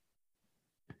 So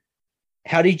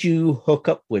how did you hook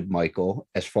up with Michael,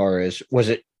 as far as, was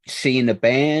it seeing the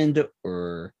band,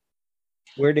 or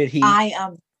where did he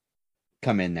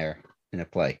come in there in a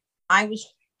play? I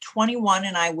was 21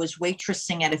 and I was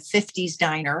waitressing at a 50s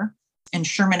diner in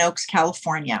Sherman Oaks,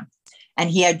 California. And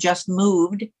he had just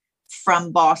moved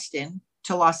from Boston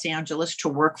to Los Angeles to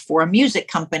work for a music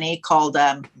company called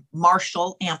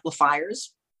Marshall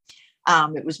Amplifiers.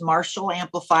 It was Marshall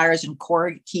Amplifiers and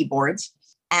Korg keyboards.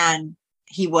 And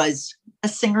he was a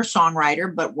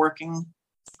singer-songwriter, but working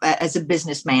as a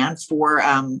businessman for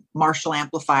Marshall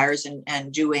Amplifiers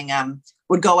and doing,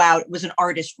 would go out, was an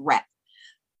artist rep.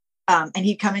 And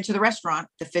he'd come into the restaurant,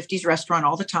 the 50s restaurant,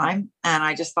 all the time. And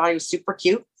I just thought he was super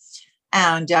cute.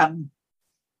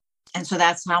 And so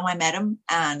that's how I met him.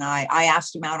 And I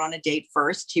asked him out on a date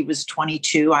first. He was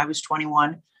 22. I was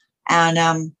 21.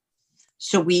 And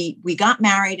so we got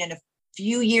married. And a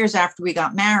few years after we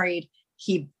got married,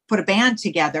 he put a band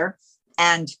together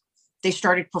and they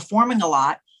started performing a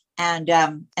lot. And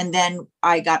then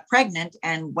I got pregnant.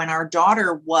 And when our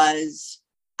daughter was,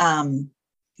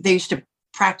 they used to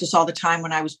practice all the time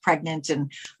when I was pregnant.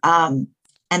 And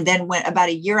then when about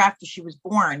a year after she was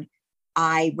born,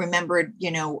 I remembered,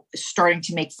 starting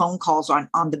to make phone calls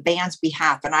on the band's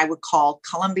behalf. And I would call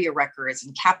Columbia Records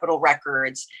and Capitol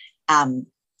Records, A&M,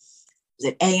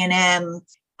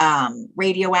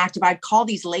 Radioactive. I'd call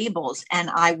these labels and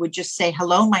I would just say,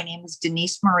 hello, my name is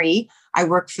Denise Marie. I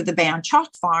work for the band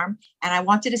Chalk Farm and I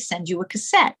wanted to send you a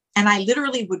cassette. And I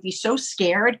literally would be so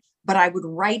scared, but I would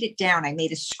write it down. I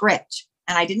made a script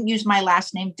and I didn't use my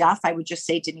last name, Duff. I would just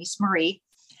say Denise Marie.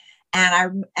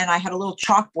 And I had a little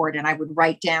chalkboard and I would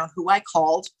write down who I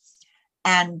called.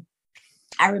 And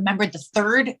I remembered the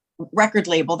third record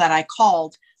label that I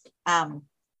called. And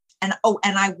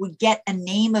I would get a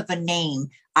name of a name.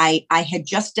 I had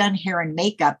just done hair and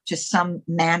makeup to some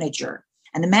manager,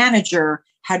 and the manager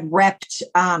had repped,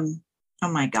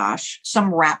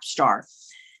 some rap star.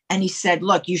 And he said,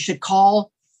 look, you should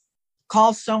call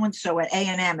call so-and-so at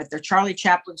A&M at their Charlie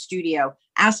Chaplin studio,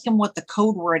 ask them what the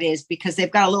code word is, because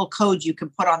they've got a little code you can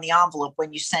put on the envelope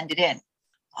when you send it in.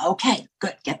 Okay,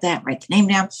 good. Get that. Write the name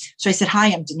down. So I said, hi,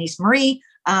 I'm Denise Marie.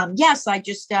 Yes, I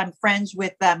just am friends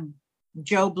with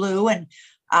Joe Blue, and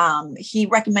he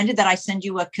recommended that I send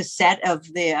you a cassette of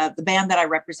the band that I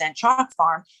represent, Chalk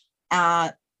Farm.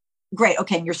 Great.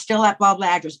 Okay, and you're still at blah blah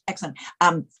address. Excellent.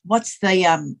 What's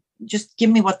the just give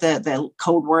me what the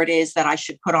code word is that I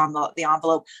should put on the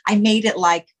envelope. I made it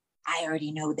like I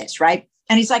already know this, right?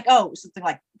 And he's like, oh, something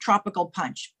like Tropical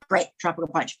Punch. Great, Tropical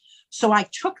Punch. So I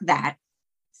took that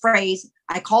phrase.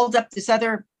 I called up this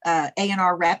other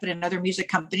A&R rep at another music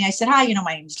company. I said, hi,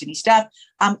 my name is Denise Duff.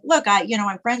 Look,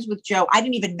 I'm friends with Joe. I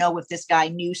didn't even know if this guy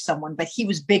knew someone, but he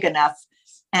was big enough.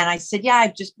 And I said, yeah,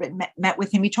 I've just met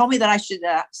with him. He told me that I should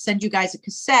send you guys a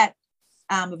cassette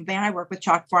of a band I work with,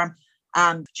 Chalk Farm.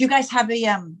 Do you guys have do you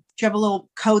have a little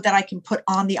code that I can put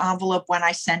on the envelope when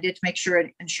I send it to make sure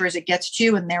it ensures it gets to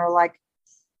you? And they were like,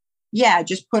 yeah,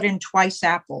 just put in Twice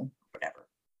Apple.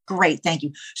 Great, thank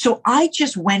you. So I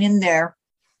just went in there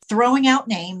throwing out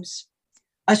names,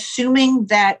 assuming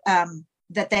that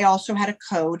that they also had a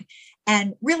code.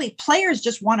 And really, players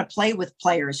just want to play with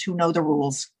players who know the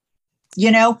rules.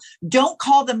 Don't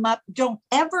call them up. Don't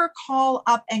ever call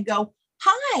up and go,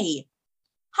 hi,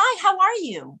 how are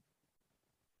you?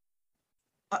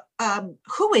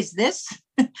 Who is this?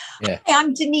 Yeah. Hey,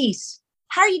 I'm Denise.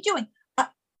 How are you doing?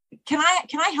 Can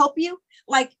I help you?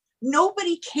 Like,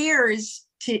 nobody cares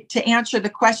to answer the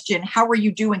question, how are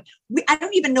you doing? I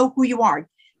don't even know who you are.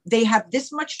 They have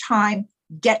this much time.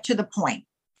 Get to the point.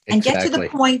 And get to the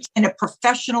point in a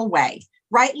professional way,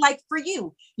 right? Like for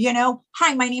you,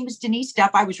 hi, my name is Denise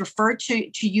Duff. I was referred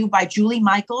to you by Julie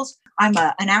Michaels. I'm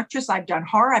an actress. I've done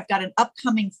horror. I've got an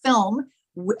upcoming film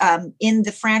in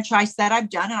the franchise that I've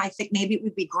done. And I think maybe it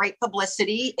would be great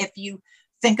publicity if you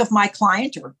think of my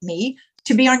client or me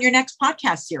to be on your next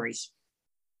podcast series.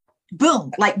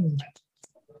 Boom. Like,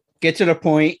 get to the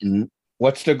point and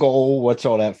what's the goal? What's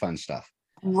all that fun stuff?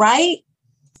 Right.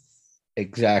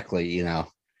 Exactly.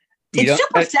 It's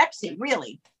super sexy,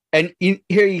 really. And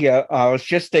here you go. I was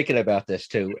just thinking about this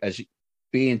too, as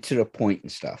being to the point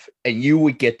and stuff. And you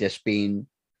would get this being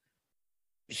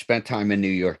spent time in New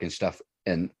York and stuff.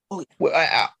 And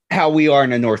how we are in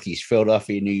the Northeast,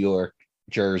 Philadelphia, New York,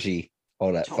 Jersey,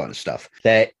 all that fun stuff.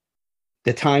 That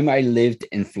the time I lived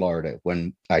in Florida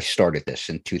when I started this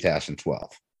in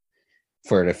 2012,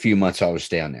 for the few months I was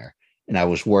down there, and I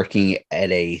was working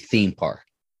at a theme park.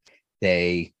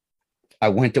 I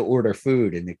went to order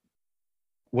food, and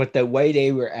the way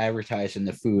they were advertising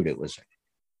the food, it's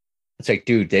like,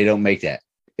 dude, they don't make that.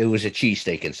 It was a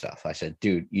cheesesteak and stuff. I said,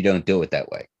 dude, you don't do it that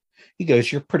way. He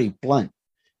goes, you're pretty blunt.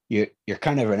 You're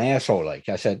kind of an asshole. Like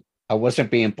I said, I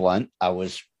wasn't being blunt. I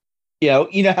was, you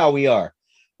know how we are.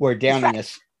 We're down in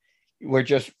this. We're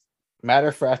just matter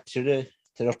of fact to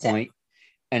the point.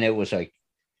 And it was like,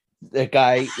 the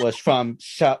guy was from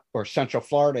Central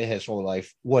Florida his whole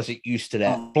life, wasn't used to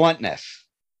that bluntness.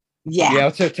 Yeah.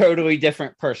 It's a totally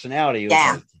different personality.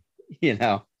 Yeah.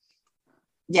 Like,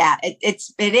 Yeah, it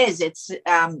is. It's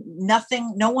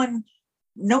nothing. No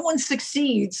one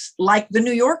succeeds like the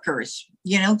New Yorkers.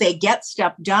 They get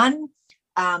stuff done.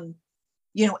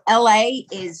 LA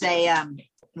is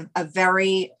a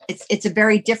very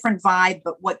different vibe,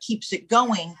 but what keeps it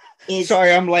going is.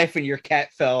 Sorry, I'm laughing. Your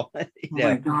cat fell. Oh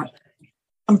my God.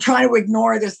 I'm trying to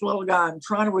ignore this little guy. I'm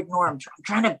trying to ignore him. I'm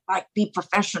trying to be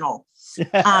professional.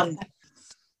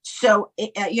 So,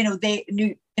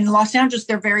 in Los Angeles,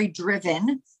 they're very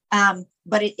driven,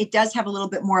 but it does have a little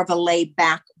bit more of a laid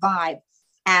back vibe.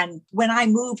 And when I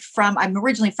moved I'm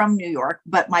originally from New York,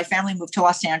 but my family moved to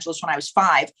Los Angeles when I was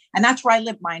 5. And that's where I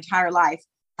lived my entire life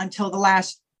until the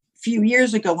last few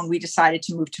years ago when we decided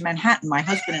to move to Manhattan, my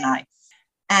husband and I.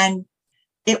 And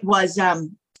it was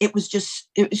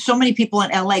so many people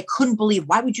in LA couldn't believe,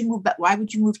 why would you move back? Why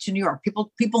would you move to New York?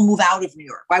 People move out of New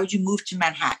York. Why would you move to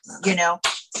Manhattan?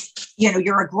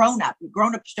 You're a grown-up.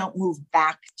 Grown-ups don't move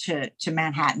back to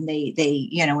Manhattan. They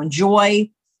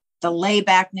enjoy the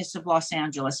laybackness of Los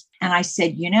Angeles. And I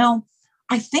said,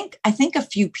 I think a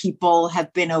few people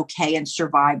have been okay and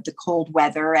survived the cold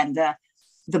weather and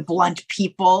the blunt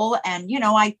people. And,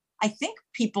 I think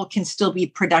people can still be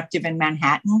productive in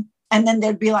Manhattan. And then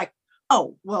they'd be like,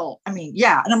 oh, well, I mean,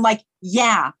 yeah. And I'm like,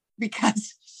 yeah,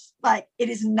 because like it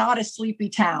is not a sleepy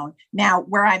town. Now,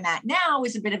 where I'm at now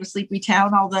is a bit of a sleepy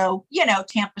town, although,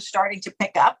 Tampa's starting to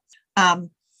pick up.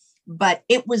 But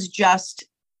it was just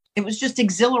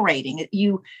exhilarating.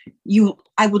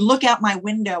 I would look out my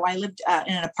window. I lived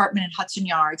in an apartment in Hudson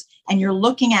Yards, and you're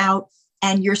looking out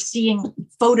and you're seeing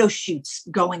photo shoots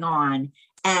going on,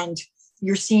 and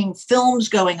you're seeing films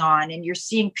going on, and you're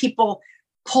seeing people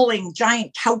pulling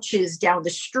giant couches down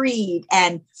the street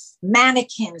and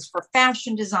mannequins for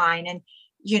fashion design, and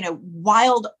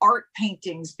wild art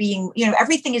paintings being,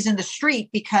 everything is in the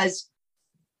street because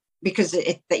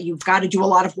that you've got to do a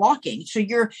lot of walking. So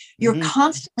you're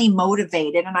constantly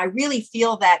motivated. And I really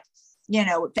feel that,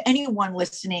 if anyone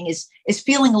listening is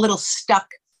feeling a little stuck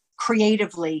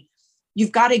creatively,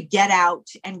 you've got to get out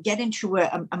and get into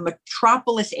a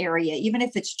metropolis area, even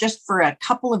if it's just for a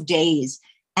couple of days,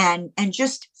 and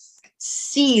just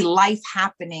see life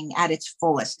happening at its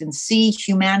fullest and see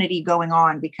humanity going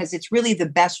on, because it's really the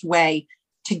best way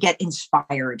to get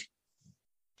inspired.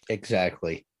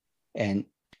 Exactly. And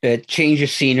a change of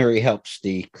scenery helps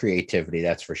the creativity,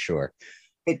 that's for sure.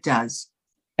 It does.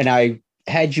 And I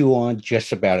had you on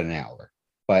just about an hour,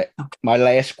 but my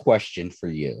last question for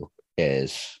you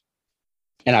is,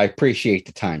 and I appreciate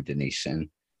the time, Denise. And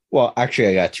well, actually,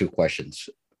 I got two questions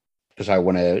because I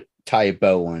want to tie a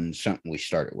bow on something we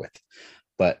started with.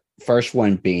 But first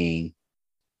one being,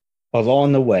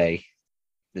 along the way,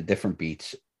 the different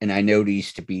beats, and I know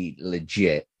these to be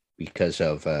legit because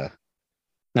of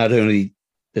not only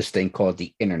this thing called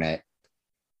the internet,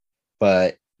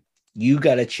 but you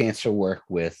got a chance to work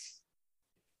with,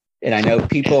 and I know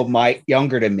people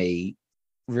younger than me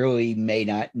really may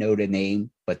not know the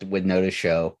name, but would know the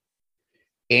show,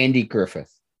 Andy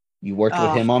Griffith. You worked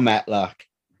with him on Matlock,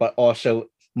 but also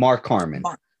Mark Harmon.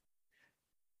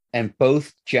 And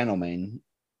both gentlemen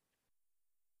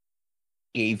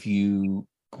gave you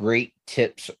great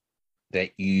tips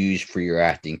that you used for your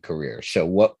acting career. So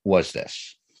what was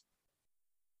this?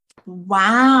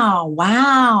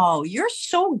 Wow. You're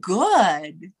so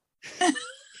good.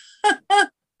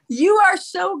 You are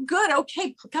so good.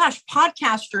 Okay. Gosh,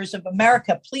 podcasters of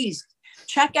America, please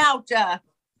check out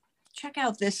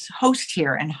this host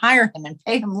here and hire him and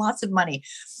pay him lots of money.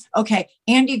 Okay.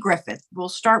 Andy Griffith. We'll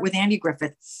start with Andy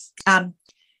Griffith.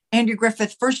 Andy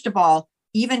Griffith, first of all,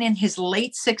 even in his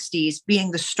late 60s,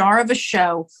 being the star of a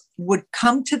show, would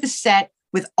come to the set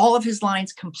with all of his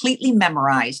lines completely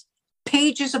memorized,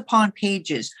 pages upon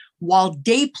pages, while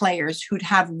day players who'd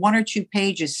have one or two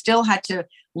pages still had to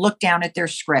look down at their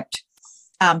script.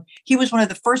 He was one of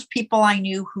the first people I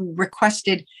knew who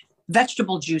requested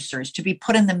vegetable juicers to be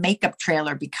put in the makeup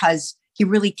trailer because he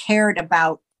really cared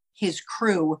about his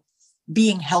crew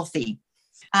being healthy.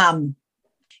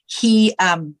 He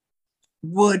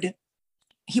would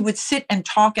sit and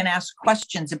talk and ask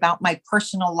questions about my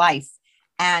personal life.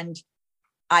 And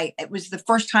it was the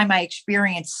first time I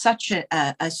experienced such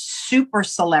a super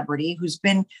celebrity who's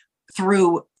been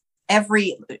through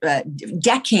every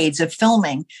decades of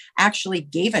filming, actually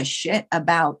gave a shit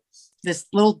about this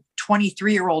little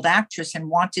 23-year-old actress and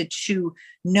wanted to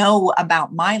know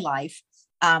about my life.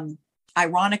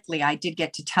 Ironically, I did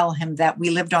get to tell him that we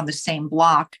lived on the same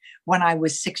block when I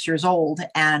was 6 years old,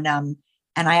 and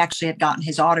I actually had gotten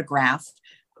his autograph,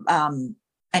 and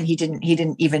he didn't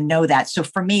even know that. So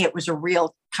for me, it was a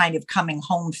real kind of coming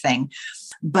home thing.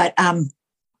 But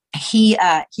he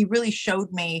really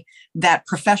showed me that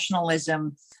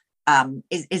professionalism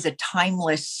is a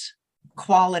timeless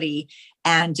quality,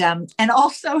 and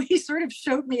also he sort of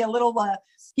showed me a little.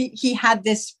 He had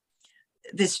this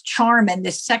charm and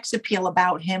this sex appeal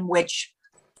about him, which,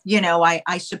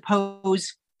 I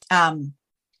suppose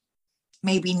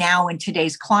maybe now in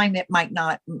today's climate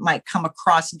might come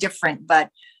across different, but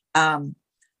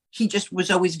he just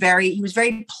was always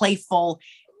very playful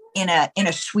in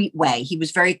a sweet way. He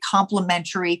was very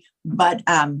complimentary, but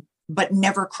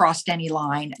never crossed any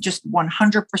line, just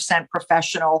 100%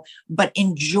 professional, but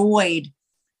enjoyed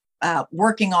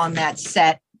working on that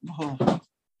set.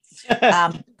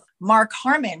 Mark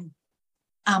Harmon,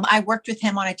 I worked with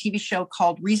him on a TV show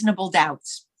called Reasonable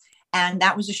Doubts. And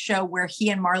that was a show where he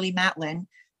and Marlee Matlin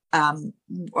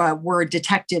were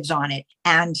detectives on it.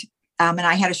 And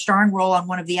I had a starring role on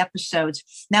one of the episodes.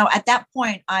 Now, at that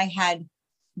point, I had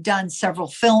done several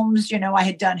films. I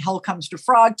had done Hell Comes to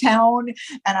Frogtown,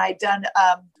 and I'd done...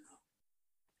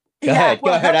 Go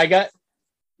ahead.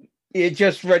 You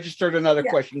just registered another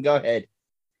question. Go ahead.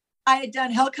 I had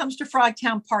done Hell Comes to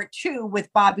Frogtown Part 2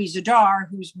 with Bobby Zadar,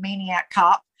 who's Maniac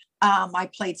Cop. I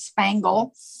played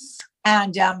Spangle,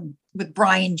 and with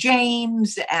Brian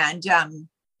James, and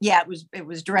it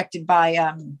was directed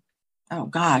by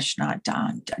not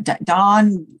Don.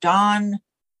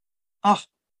 Oh,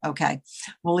 okay,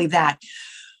 we'll leave that.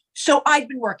 So I've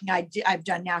been working. I've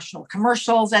done national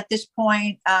commercials at this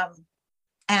point,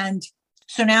 and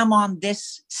so now I'm on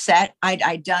this set.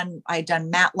 I'd done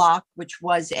Matlock, which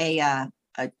was a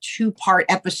a 2-part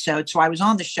episode. So I was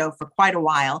on the show for quite a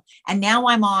while. And now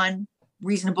I'm on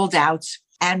Reasonable Doubts.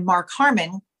 And Mark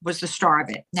Harmon was the star of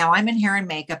it. Now I'm in hair and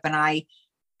makeup, and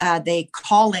they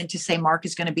call in to say Mark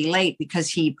is going to be late because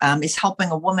he is helping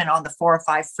a woman on the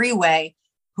 405 freeway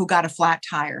who got a flat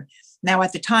tire. Now,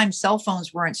 at the time, cell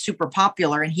phones weren't super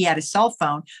popular, and he had a cell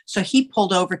phone. So he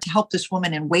pulled over to help this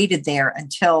woman and waited there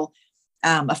until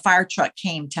a fire truck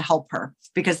came to help her,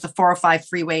 because the 405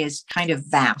 freeway is kind of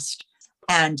vast.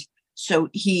 And so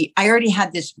I already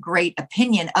had this great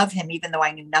opinion of him, even though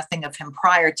I knew nothing of him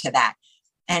prior to that.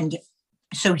 And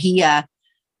so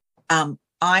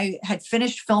I had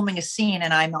finished filming a scene,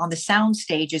 and I'm on the sound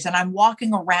stages, and I'm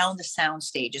walking around the sound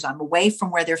stages. I'm away from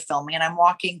where they're filming, and I'm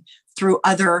walking through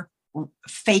other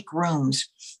fake rooms,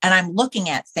 and I'm looking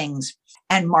at things,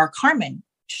 and Mark Harmon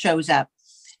shows up,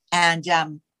 and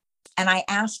I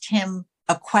asked him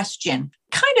a question,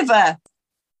 kind of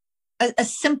a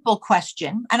simple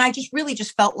question. And I just really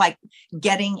just felt like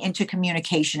getting into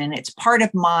communication. And it's part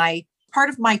of my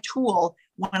tool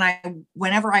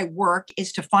whenever I work,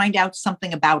 is to find out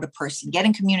something about a person, get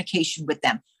in communication with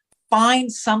them,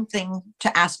 find something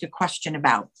to ask a question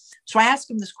about. So I asked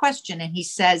him this question, and he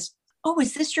says, "Oh,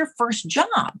 is this your first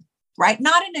job?" Right?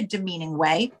 Not in a demeaning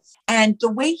way. And the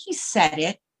way he said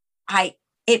it,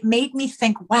 it made me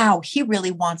think, wow, he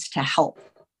really wants to help.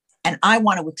 And I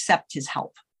want to accept his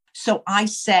help. So I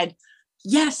said,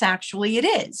 yes, actually it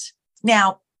is.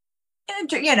 Now,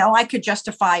 I could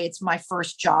justify it's my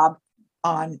first job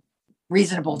on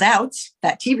Reasonable Doubts,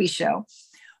 that TV show.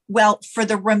 Well, for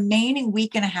the remaining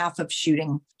week and a half of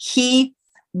shooting, he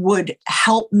would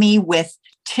help me with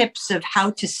tips of how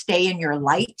to stay in your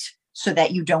light so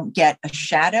that you don't get a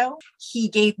shadow. He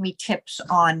gave me tips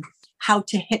on how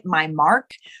to hit my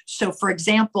mark. So for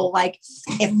example, like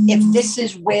if this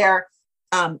is where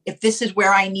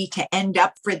I need to end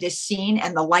up for this scene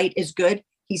and the light is good,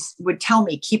 he would tell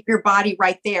me, keep your body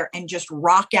right there and just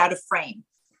rock out of frame,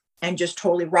 and just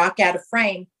totally rock out of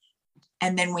frame.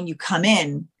 And then when you come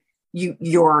in,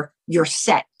 you're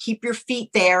set. Keep your feet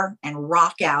there and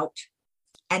rock out.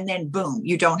 And then boom,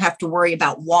 you don't have to worry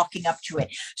about walking up to it.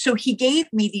 So he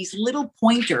gave me these little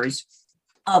pointers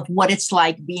of what it's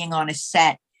like being on a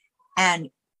set. And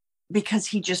because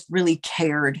he just really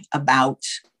cared about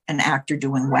an actor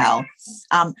doing well.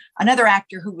 Another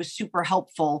actor who was super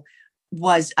helpful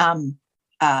was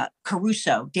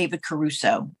Caruso, David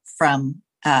Caruso from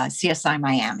CSI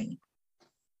Miami.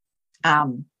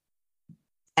 And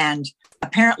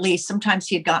apparently sometimes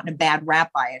he had gotten a bad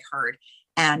rap, I had heard.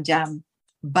 And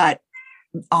but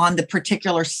on the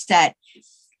particular set,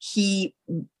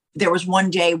 there was one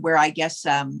day where I guess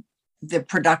the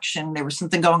production, there was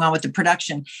something going on with the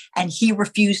production, and he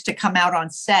refused to come out on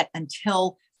set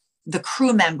until the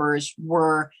crew members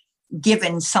were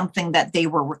given something that they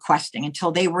were requesting,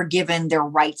 until they were given their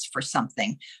rights for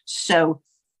something. So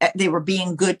they were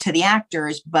being good to the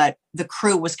actors, but the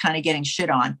crew was kind of getting shit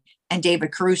on. And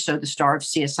David Caruso, the star of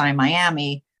CSI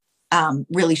Miami,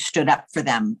 really stood up for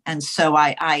them. And so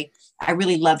I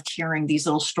really loved hearing these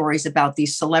little stories about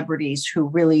these celebrities who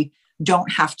really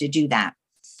don't have to do that.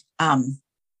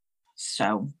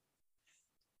 So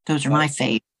those are my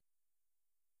faves.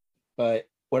 But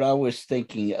what I was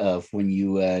thinking of when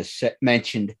you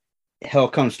mentioned Hell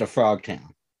Comes to Frogtown.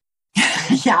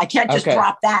 Yeah, I can't just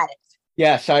drop that.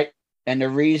 Yes, and the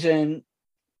reason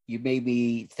you made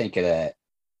me think of that,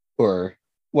 or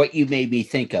what you made me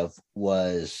think of,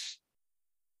 was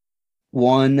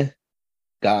one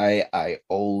guy I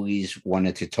always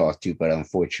wanted to talk to, but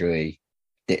unfortunately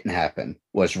didn't happen,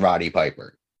 was Roddy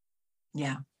Piper.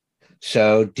 Yeah.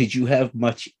 So did you have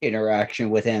much interaction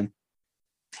with him?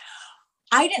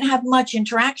 I didn't have much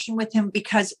interaction with him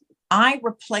because I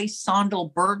replaced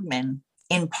Sondel Bergman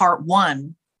in part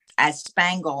 1 as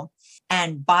Spangle,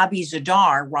 and Bobby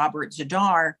Zadar, Robert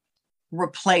Zadar,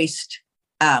 replaced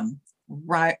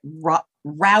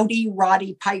Rowdy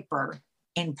Roddy Piper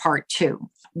in part 2.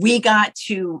 We got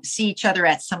to see each other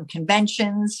at some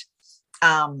conventions.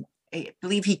 I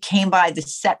believe he came by the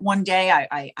set one day.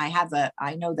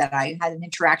 I know that I had an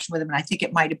interaction with him, and I think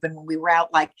it might have been when we were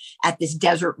out like at this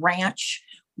desert ranch.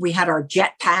 We had our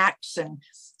jet packs and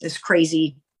this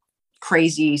crazy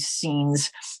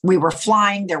scenes. We were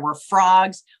flying. There were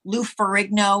frogs. Lou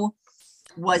Ferrigno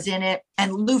was in it.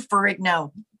 And Lou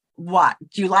Ferrigno, what?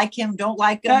 Do you like him? Don't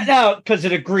like him? No, because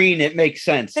of the green, it makes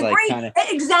sense. The like green, kinda...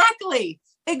 Exactly.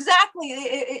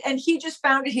 And he just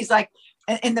found it. He's like,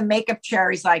 in the makeup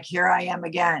chair, he's like, here I am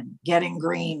again, getting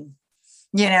green.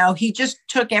 You know, he just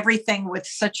took everything with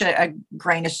such a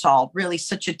grain of salt, really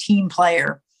such a team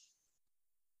player.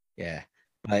 Yeah.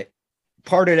 But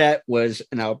part of that was,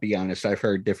 and I'll be honest, I've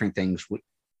heard different things with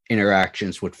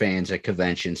interactions with fans at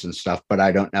conventions and stuff, but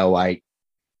I don't know. I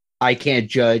can't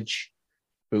judge.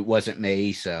 It wasn't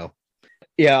me. So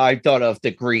yeah, I thought of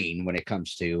the green when it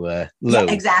comes to Lou.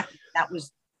 Yeah, exactly.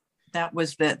 That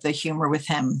was the humor with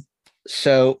him.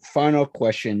 So final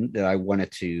question that I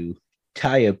wanted to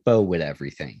tie a bow with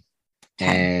everything.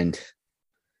 And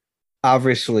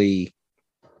obviously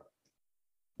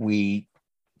we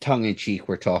tongue in cheek,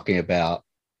 we're talking about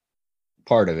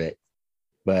part of it,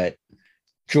 but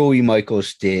Julie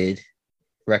Michaels did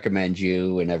recommend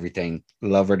you and everything.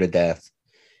 Love her to death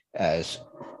as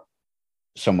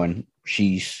someone.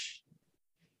 She's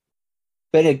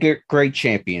been a great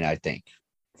champion, I think,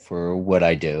 for what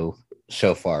I do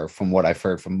so far, from what I've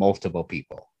heard from multiple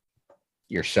people.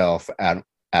 Yourself,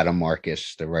 Adam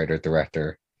Marcus, the writer,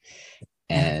 director.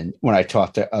 And when I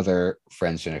talk to other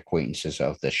friends and acquaintances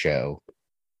of the show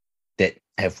that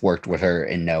have worked with her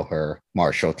and know her,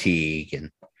 Marshall Teague and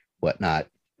whatnot,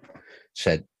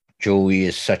 said Julie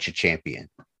is such a champion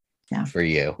for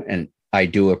you. And I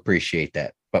do appreciate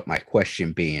that. But my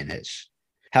question being is,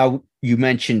 how you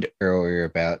mentioned earlier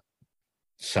about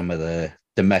some of the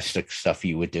domestic stuff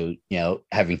you would do, you know,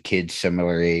 having kids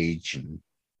similar age and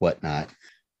whatnot.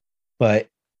 But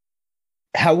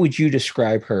how would you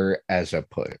describe her as a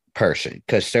person?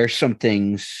 Because there's some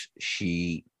things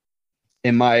she,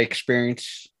 in my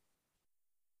experience,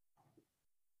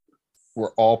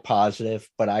 were all positive,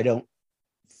 but I don't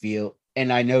feel,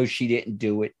 and I know she didn't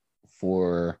do it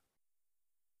for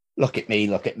look at me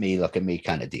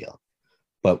kind of deal.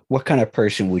 But what kind of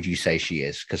person would you say she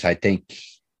is? Because I think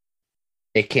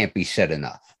it can't be said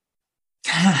enough.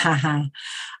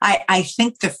 I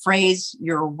think the phrase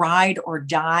 "your ride or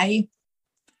die"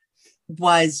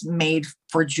 was made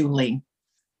for Julie,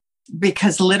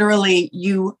 because literally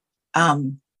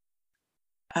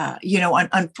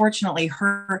unfortunately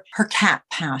her cat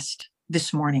passed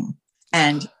this morning,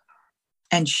 and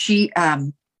she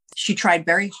tried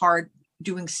very hard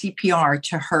doing CPR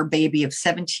to her baby of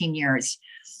 17 years.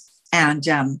 And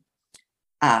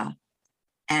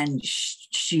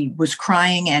she was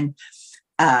crying, and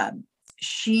I'm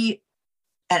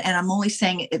only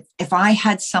saying, if I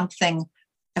had something,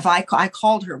 I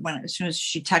called her as soon as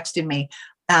she texted me.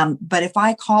 But if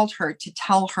I called her to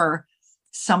tell her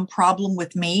some problem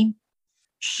with me,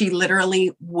 she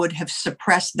literally would have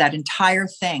suppressed that entire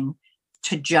thing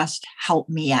to just help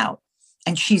me out.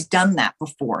 And she's done that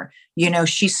before. You know,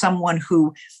 she's someone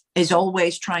who is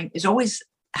always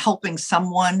helping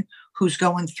someone who's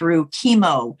going through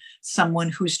chemo, someone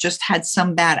who's just had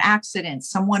some bad accident,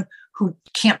 someone who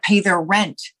can't pay their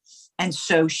rent. And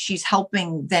so she's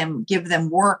helping them, give them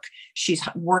work. She's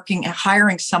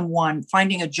hiring someone,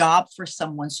 finding a job for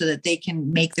someone so that they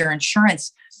can make their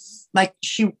insurance. Like,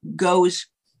 she goes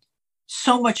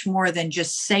so much more than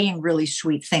just saying really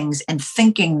sweet things and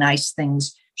thinking nice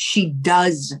things. She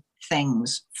does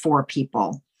things for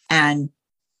people. And,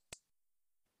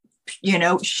 you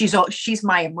know, she's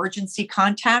my emergency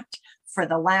contact for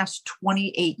the last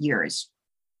 28 years.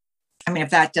 I mean, if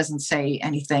that doesn't say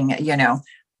anything, you know,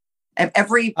 I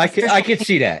could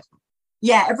see that.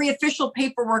 Yeah. Every official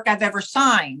paperwork I've ever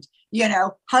signed, you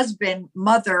know, husband,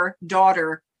 mother,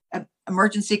 daughter,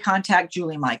 emergency contact,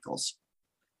 Julie Michaels.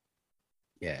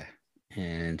 Yeah.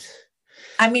 And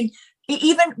I mean,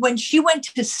 even when she went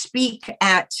to speak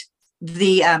at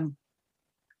the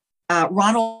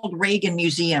Ronald Reagan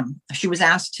Museum, she was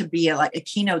asked to be a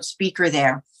keynote speaker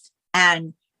there.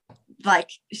 And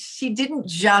she didn't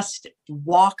just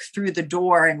walk through the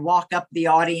door and walk up the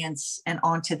audience and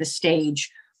onto the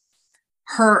stage.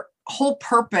 Her whole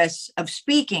purpose of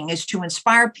speaking is to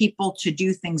inspire people to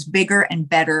do things bigger and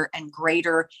better and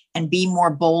greater and be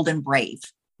more bold and brave,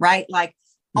 right?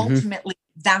 Ultimately,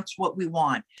 that's what we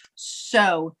want.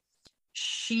 So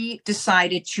she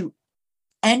decided to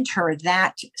enter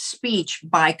that speech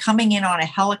by coming in on a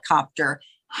helicopter,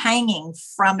 hanging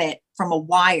from a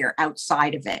wire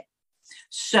outside of it.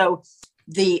 So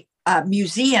the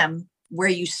museum where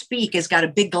you speak has got a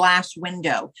big glass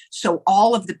window. So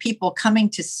all of the people coming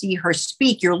to see her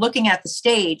speak, you're looking at the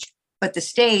stage, but the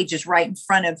stage is right in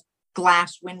front of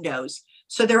glass windows.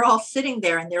 So they're all sitting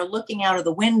there and they're looking out of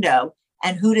the window.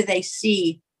 And who do they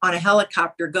see on a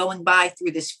helicopter going by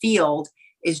through this field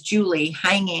is Julie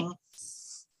hanging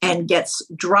and gets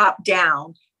dropped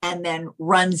down and then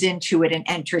runs into it and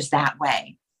enters that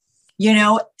way. You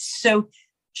know, so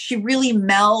she really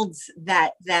melds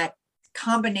that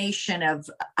combination of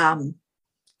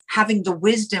having the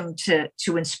wisdom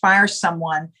to inspire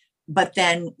someone, but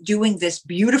then doing this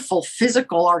beautiful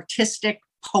physical, artistic,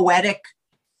 poetic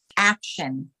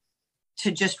action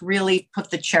to just really put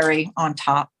the cherry on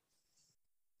top.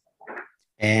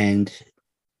 And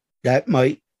that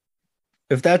might,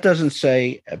 if that doesn't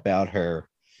say about her,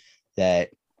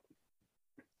 that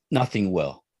nothing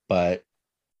will. But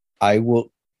I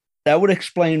will, that would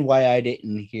explain why I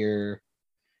didn't hear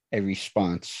a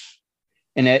response.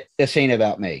 And this ain't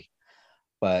about me,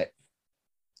 but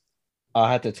I'll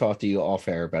have to talk to you off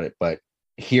air about it. But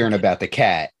hearing about the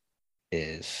cat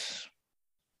is,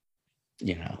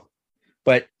 you know,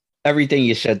 but everything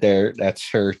you said there, that's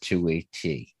her to a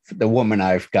T. The woman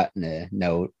I've gotten to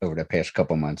know over the past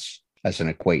couple months as an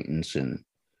acquaintance, and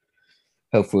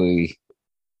hopefully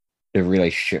the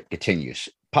relationship continues.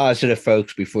 Positive,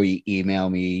 folks, before you email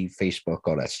me, Facebook,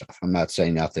 all that stuff. I'm not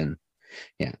saying nothing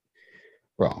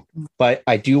wrong. But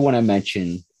I do want to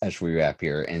mention as we wrap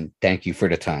here, and thank you for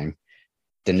the time,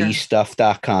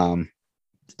 DeniseStuff.com,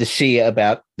 to see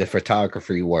about the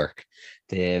photography work,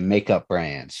 the makeup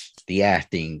brands, the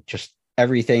acting, just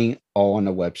everything all on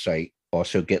the website.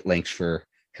 Also get links for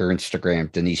her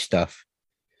Instagram, Denise Stuff,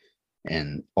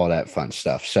 and all that fun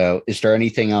stuff. So is there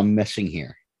anything I'm missing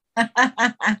here?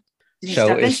 Denise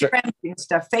Stuff, Instagram, Denise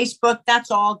Stuff, Facebook,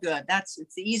 that's all good. It's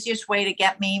the easiest way to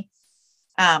get me.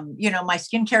 You know, my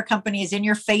skincare company is In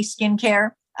Your Face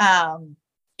Skincare.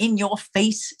 In Your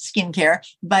Face Skincare.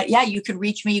 But yeah, you can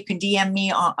reach me. You can DM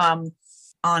me on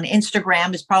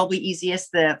Instagram is probably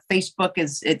easiest. The Facebook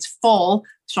it's full.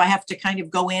 So I have to kind of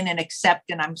go in and accept,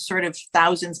 and I'm sort of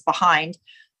thousands behind.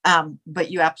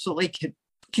 But you absolutely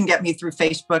can get me through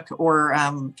Facebook or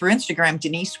through Instagram,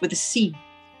 Denise with a C.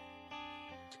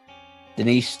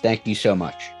 Denise, thank you so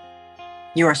much.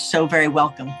 You are so very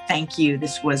welcome. Thank you.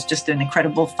 This was just an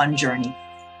incredible, fun journey.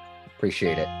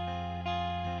 Appreciate it.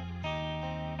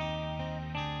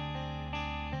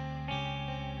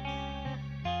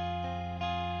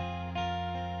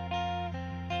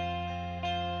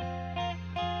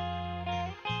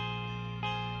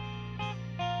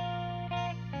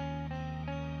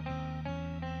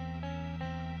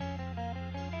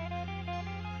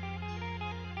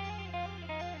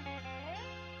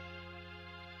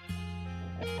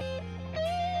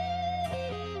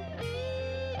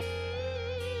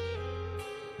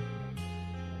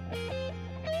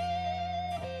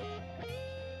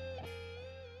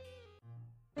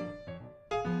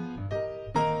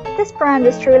 This brand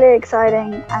is truly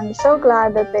exciting, and I'm so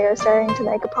glad that they are starting to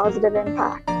make a positive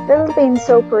impact. Little Bean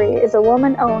Soapery is a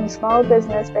woman-owned small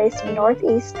business based in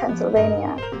Northeast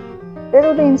Pennsylvania.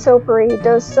 Little Bean Soapery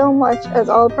does so much, as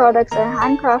all products are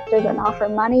handcrafted and offer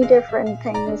many different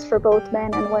things for both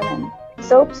men and women.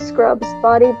 Soaps, scrubs,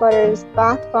 body butters,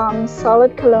 bath bombs,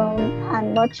 solid cologne,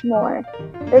 and much more.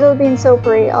 Little Bean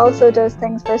Soapery also does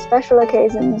things for special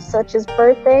occasions such as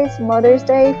birthdays, Mother's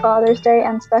Day, Father's Day,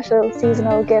 and special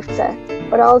seasonal gift sets.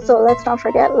 But also, let's not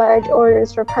forget large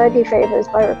orders for party favors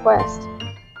by request.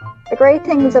 The great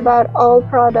things about all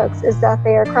products is that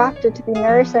they are crafted to be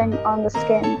nourishing on the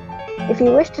skin. If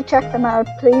you wish to check them out,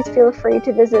 please feel free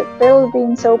to visit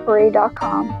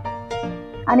littlebeansoapery.com.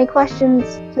 Any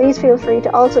questions, please feel free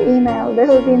to also email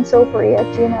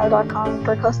littlebeansoapery@gmail.com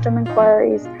for custom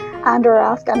inquiries and or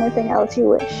ask anything else you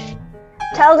wish.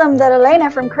 Tell them that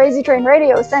Elena from Crazy Train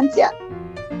Radio sent ya.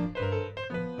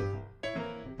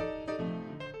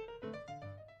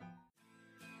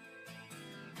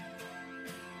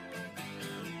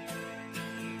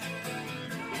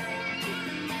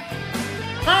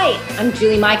 Hi, I'm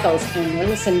Julie Michaels, and you're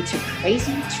listening to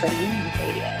Crazy Train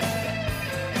Radio.